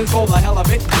the skins for the hell of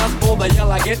it, just for the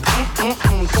yell I get.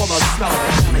 For the smell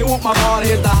of it. You want my body,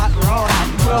 hit the hot rod.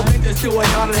 12 inches to a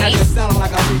yard and have you sound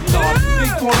like a retard.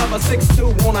 Big corner of a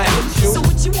 6'2", wanna hit you. So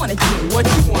what you wanna do? What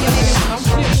you wanna do? I'm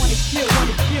kill, wanna kill.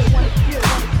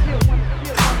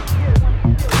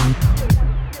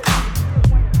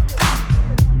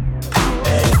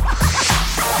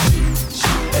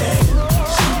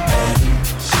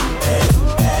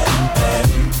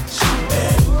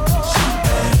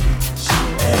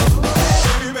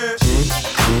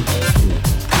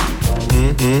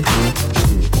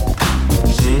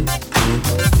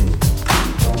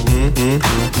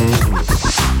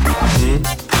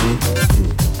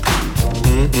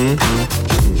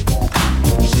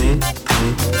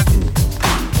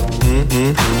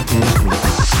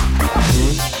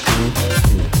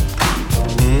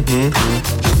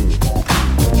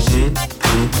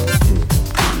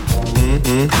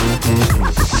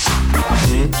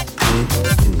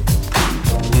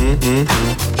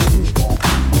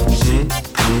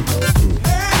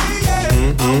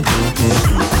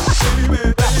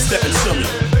 Stepping to me,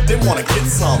 they wanna get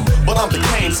some, but I'm the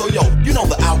Kane, so yo, you know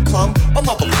the outcome.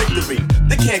 Another victory,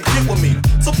 they can't get with me.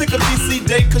 So pick a DC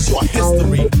date, cause you're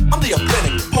history. I'm the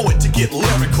authentic poet to get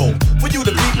lyrical. For you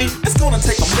to beat me, it's gonna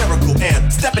take a miracle.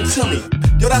 And stepping to me,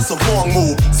 yo, that's a wrong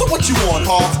move. So what you want,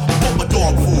 Hobbs? Want my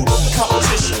dog food?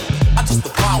 Competition, I just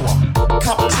devour.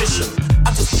 Competition,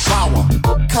 I just devour.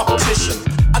 Competition,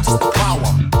 I just devour.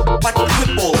 Like a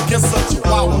pit bull against a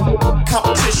chihuahua.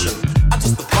 Competition, I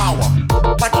just devour.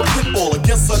 Like a pit bull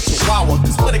against a chihuahua.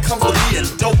 Cause when it comes to being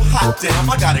dope, hot damn,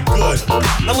 I got it good.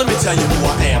 Now let me tell you who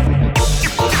I am.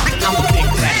 I'm a big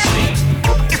fatty thing.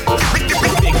 I'm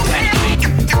a big fatty thing.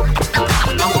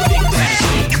 I'm a big fatty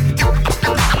thing.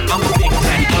 I'm a big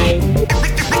fatty thing.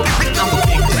 I'm a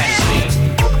big fatty thing.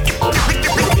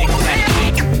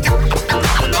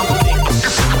 I'm a big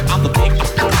fatty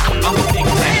thing. I'm a big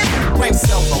fatty. Brain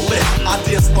cells are lit.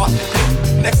 Ideas start to hit.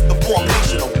 Next the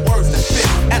formation of words that fit.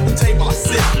 At the table I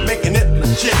sit, making it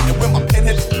legit. And when my pen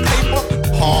hits the paper,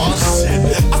 oh shit.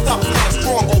 I stop staying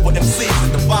strong over MCs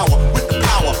and devour with the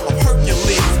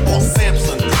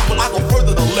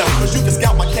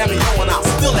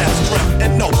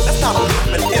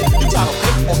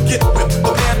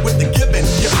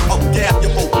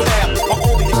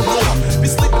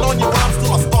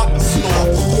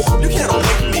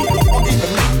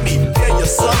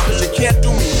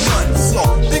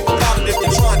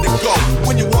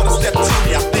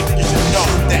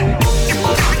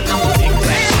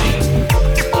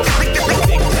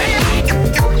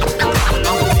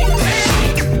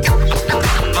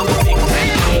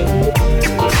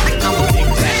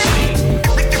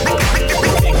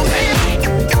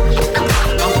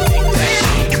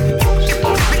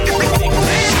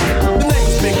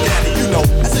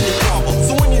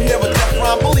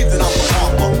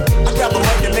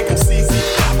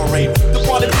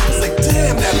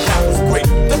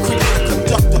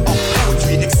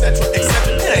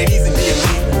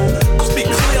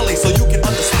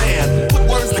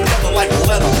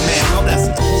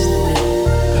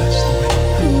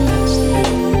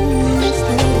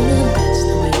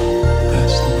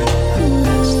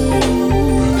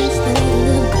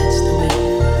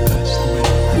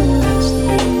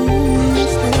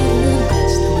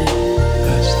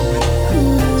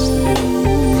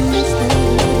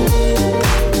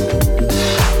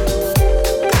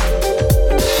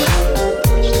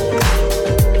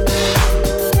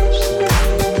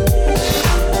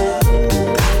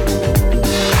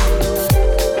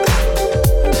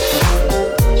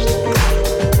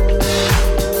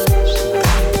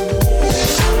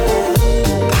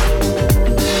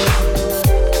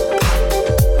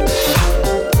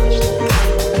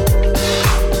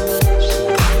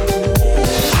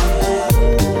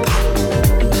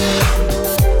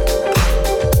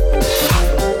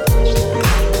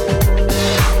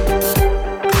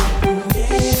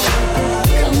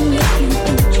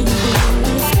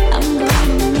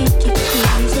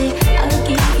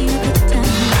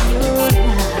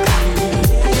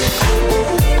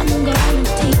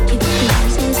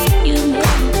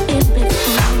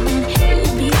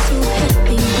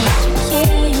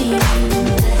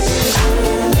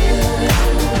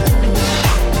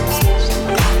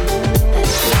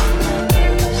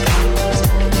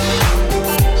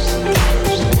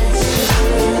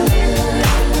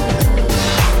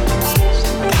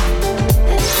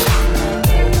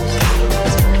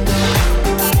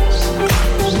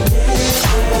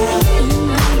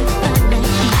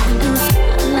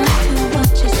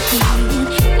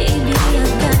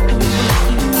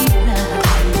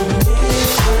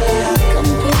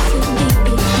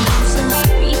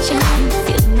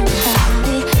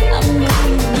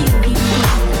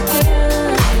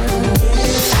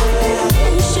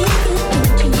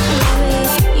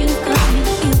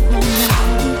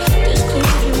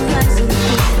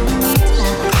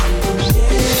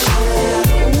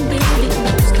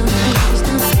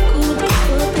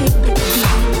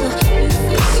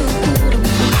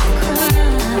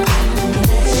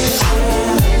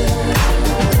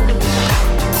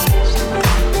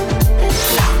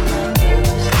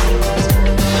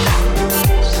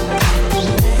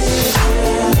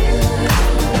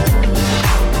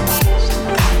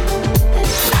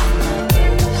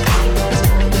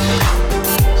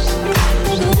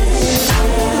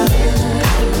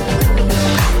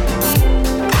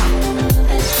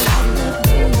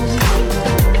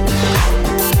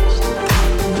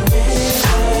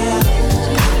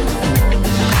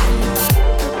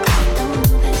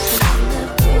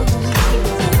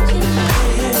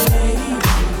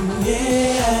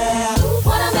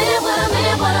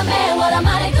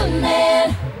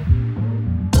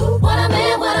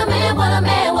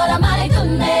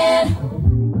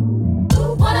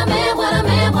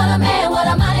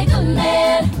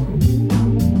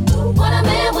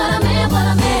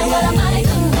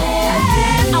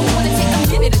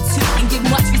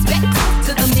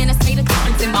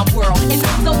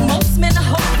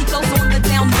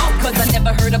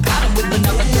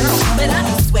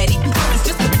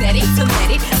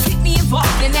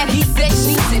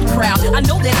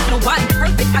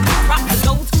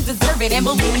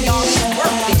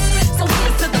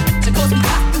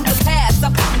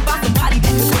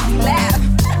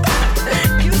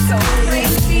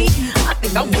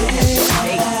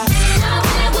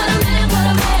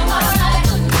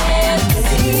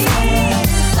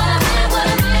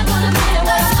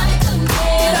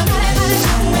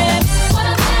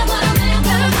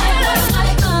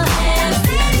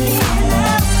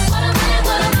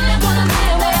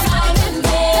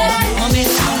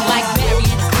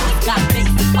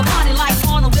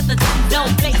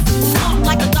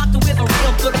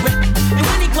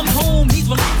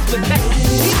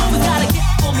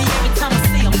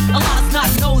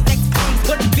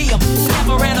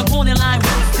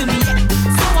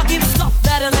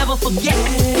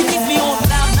He keeps me on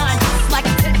cloud nine, just like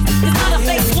a tip. It's not a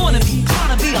fake wannabe,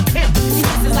 trying to be a pimp. He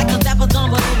dresses like a dapper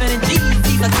dumb, but living in G's.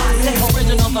 He's a classic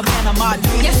original, the man of my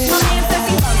dreams. Yes, my man says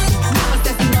he loves me. Never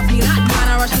says he loves me not. Trying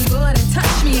to rush me good and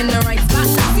touch me in the right spot.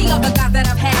 See other guys that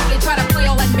I've had, they try to play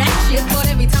all that Mac shit, but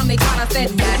every time they try, I said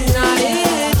that's not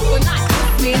it. But not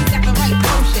this man, he's got the right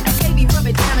potion. Baby, rub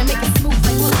it down and make it smooth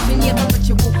like lotion. Yeah, the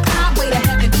ritual. Highway to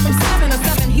heaven. From 7 to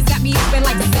 7, he's got me open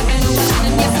like 7 or 11.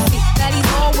 And yes, I see that he's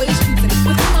always choosing.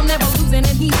 With him, I'm never losing,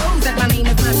 and he knows that my name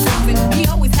is not Susan. He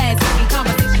always has every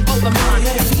conversation over mine.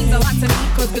 It means a lot to me,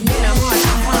 cause good men are hard to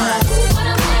find. What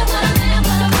a man, what a man,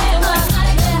 what a man, what a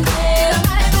mighty good man. What a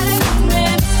mighty good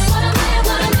man. What a man,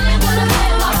 what a man, what a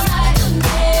man, what a mighty good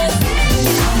man.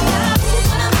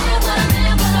 What a man, what a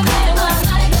man, what a man, what a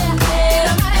mighty good man. What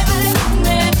a mighty good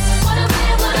man. What a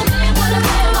man, what a man, what a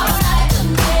man, what a mighty good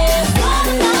man. What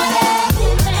a mighty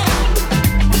good man.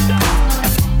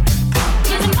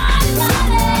 He's a mighty, mighty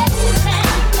good man.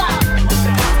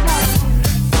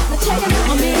 Now check it out,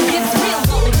 my man gets real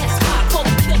low, and that's why I call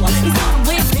him killer. He's on the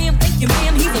win, damn, thank you,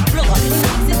 man, he's a thriller. He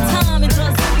takes his time and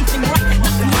does everything right.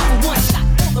 Knock him out with one shot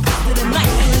for the rest of the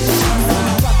night.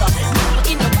 Brother, never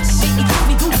in a rush, shit. He gives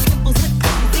me goose pimples with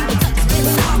every single touch.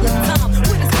 Spends all the time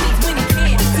with his feet when he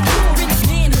can. Secure in his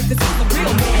manhood, cause he's a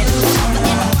real man.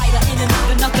 Another and a fighter, in and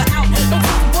another out. Don't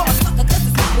take him for a sucker, cause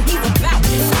it's not what he's about.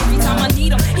 Every time I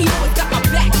need him, he always got my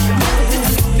back. Never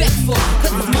disrespectful,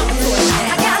 cause his mother taught him that.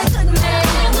 I got a good man,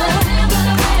 what a man, what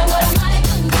a man, what a mighty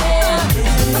good man. A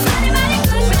mighty, mighty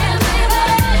good man, baby.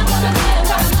 What a man,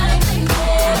 what a mighty good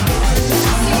man.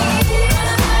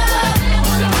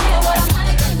 What a man, what a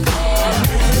mighty good man.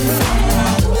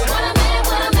 What a man,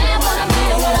 what a man, what a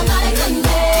man, what a mighty good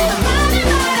man.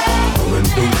 Coming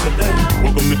through today.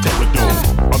 Welcome to Terradome.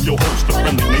 I'm your host, the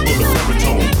friendly neighborhood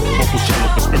baritone. Vocal channel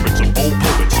for spirits of old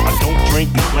poets. I don't drink,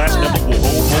 my glass never will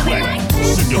hold no whack.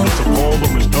 Similar to Paul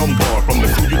or Miss Dunbar. From the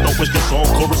crew you know it's just all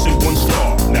chorus in one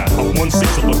star. Now I'm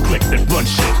 1/6 of a click that run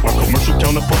shit. While commercial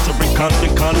counterparts are in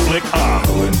constant conflict. I'm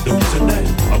coming through today.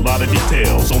 A lot of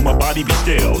details on my body be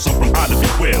scales. I'm from Ida B.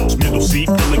 Wells. Middle seat,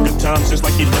 feeling good times since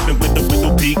like 11 with the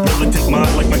widow peak. Militant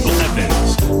mind like Michael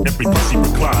Evans. Every pussy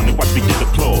recline and watch me get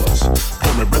applause.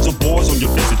 Pouring reservoirs on your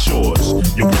visit shores.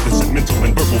 You're witnessing mental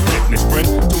and verbal fitness, friend.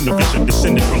 Tuna vision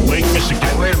descended from Lake Michigan.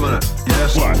 Hey, wait a minute.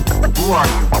 Yes. What? Who are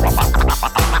you?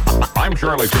 I'm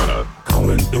Charlie Tuna.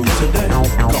 Coming through today.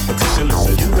 Competition,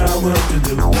 listen, you got work to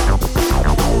do.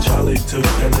 Charlie took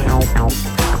and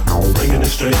then bringing it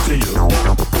straight to you.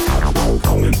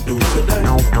 Coming through today.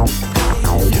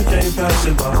 You can't pass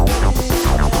it by.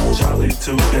 Charlie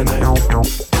took and then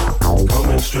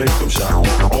coming straight from shop.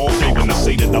 All day gonna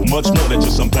say that I'm much more than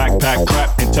just some backpack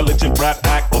crap. Intelligent rap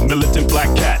act or militant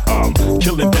black cat.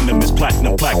 Killing venomous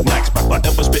platinum black max. By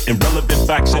forever spitting relevant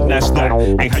facts and that's that.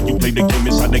 Ain't how you play the game,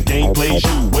 it's how the game plays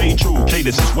you. Way true,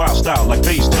 cadence is wild style like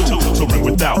phase 2. Touring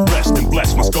without rest and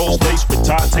blessed. My skull's laced with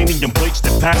titanium plates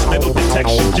that pass metal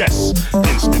detection. Yes,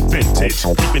 instant vintage.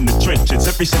 Deep in the trenches,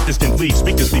 every sentence can leave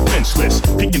speakers defenseless.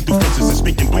 Peeking through fences and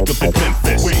speaking quick up in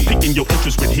Memphis. Picking your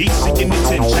interest with heat, seeking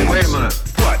attention. Hey, wait a minute.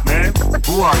 What, man?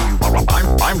 Who are you?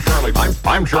 I'm Charlie.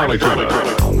 I'm Charlie Tuna.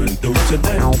 Coming through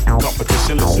today.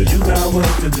 Competition, listen, you got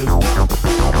work to do.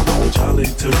 Charlie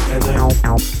took and then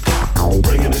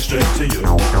bringing it straight to you.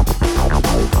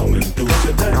 Coming through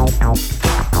today.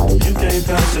 You can't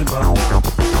pass it by.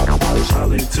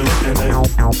 Charlie took and then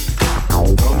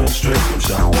coming straight from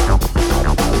shop.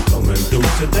 Coming through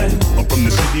today. I'm from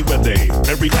the city where they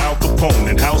buried Al Capone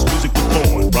and house music was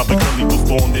born. Robert Kelly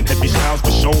performed and heavy styles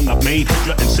was shown. I made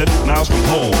 107 miles from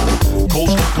home.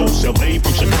 Coast to coast, LA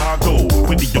from Chicago.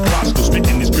 With the apostles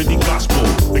spitting this gritty gospel.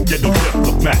 The ghetto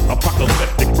diplomat,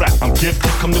 apocalyptic rap. I'm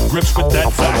gifted, come to grips with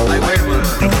that fact. Hey, wait a minute.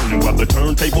 You're learning while the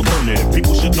turntable turning.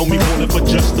 People should know me more than for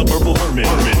just the verbal hermit.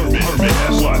 Hermit,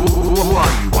 that's what. Who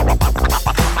are you?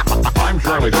 I'm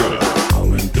Charlie Tuna.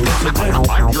 Coming through today.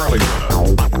 I'm Charlie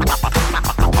Tuna.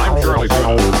 I'm Charlie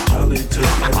Tuna. Charlie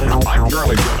took and then I'm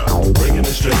Charlie Tuna. bringing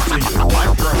it straight to you.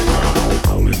 I'm Charlie Tuna.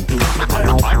 Coming through today.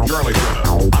 I'm Charlie Tuna.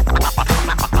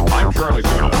 I'm Charlie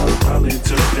Tuna. Charlie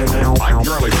took and then I'm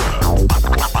Charlie Tuna.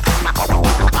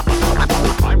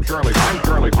 I'm Charlie. I'm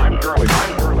Charlie. I'm Charlie. I'm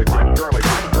Charlie. I'm Charlie.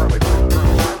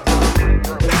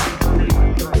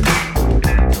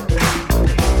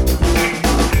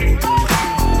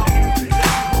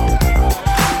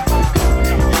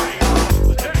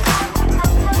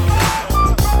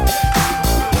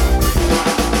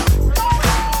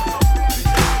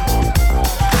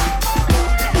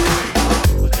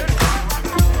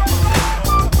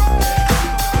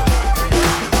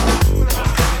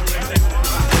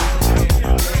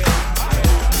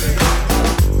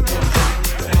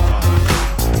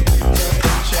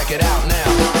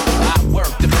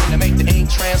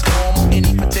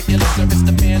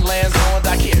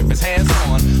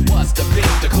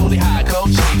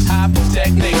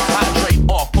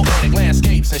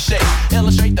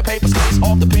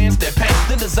 brands that paint.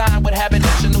 Then design would have a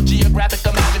National Geographic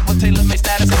or Magic with tailor-made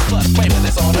status and plus flavor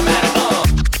that's automatic.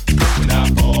 We're not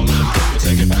falling, we'll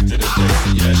take it back to the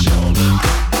days, yeah, surely.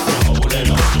 We're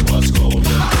holding on to what's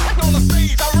golden. On the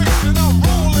stage, I race and I'm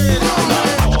rolling. We're not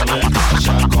falling, a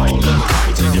shot calling.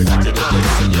 We'll take it back to the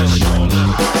days, yeah, surely.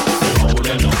 We're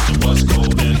holding on to what's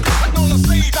golden. On the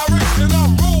stage, I race and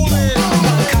I'm rolling.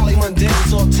 Collie mundane,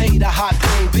 saute the hot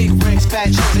thing. Big rings,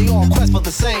 fat chicks, they all quest for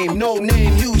the same. No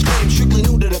name, huge name, strictly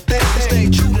new to the thing. Stay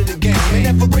true to the game, and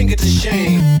never bring it to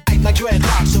shame. Like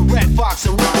dreadlocks, a red fox,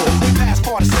 and ripple. We pass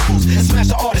participles and smash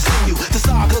the artist in you. The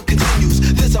saga continues.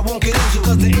 This I won't get into,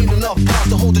 cause there ain't enough parts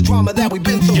to hold the drama that we've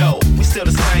been through. Yo, we still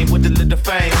the same with a little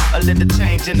fame. A little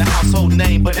change in the household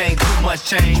name, but ain't too much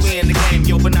change. We in the game,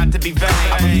 yo, but not to be vain.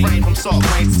 I refrain from salt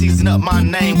rain, season up my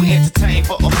name. We entertain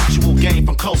for a mutual game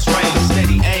from close range.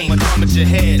 Steady aim, a drum at your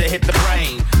head to hit the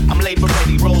brain. I'm labor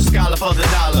ready, roll scholar for the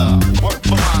dollar. Work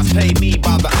for mine, pay me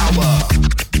by the hour.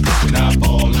 We're not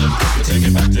falling, we'll take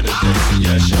it back to the days,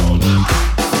 yeah, surely.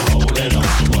 We're holding on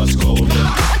to what's golden.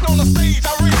 On the stage,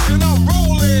 I race and I'm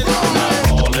rolling. We're not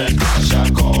falling, a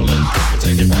shot calling. We'll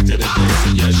take it back to the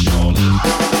days, yeah, surely.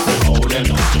 We're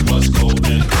holding on to what's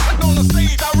golden. On the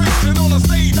stage, I race and on the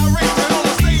stage, I race and on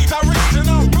the stage, I race and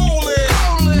I'm rolling.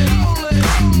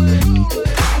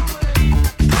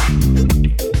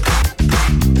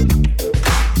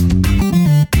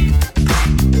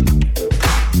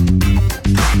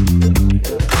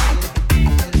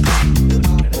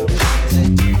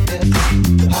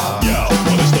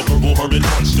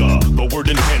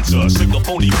 Sick of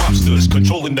phony monsters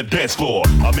controlling the dance floor.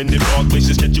 I'm in the dark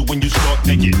places, catch you when you start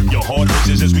naked. Your heart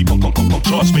races as we pump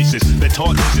chart spaces. That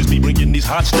taunt is me bringing these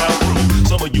hot styles through.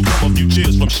 Some of you come a few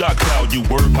cheers from shock value.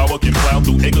 Word power can plow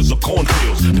through acres of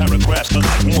cornfields. Paragraphs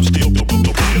unlike warm steel.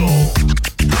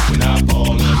 We're not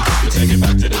falling, we'll take it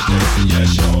back to the days, yeah,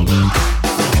 surely.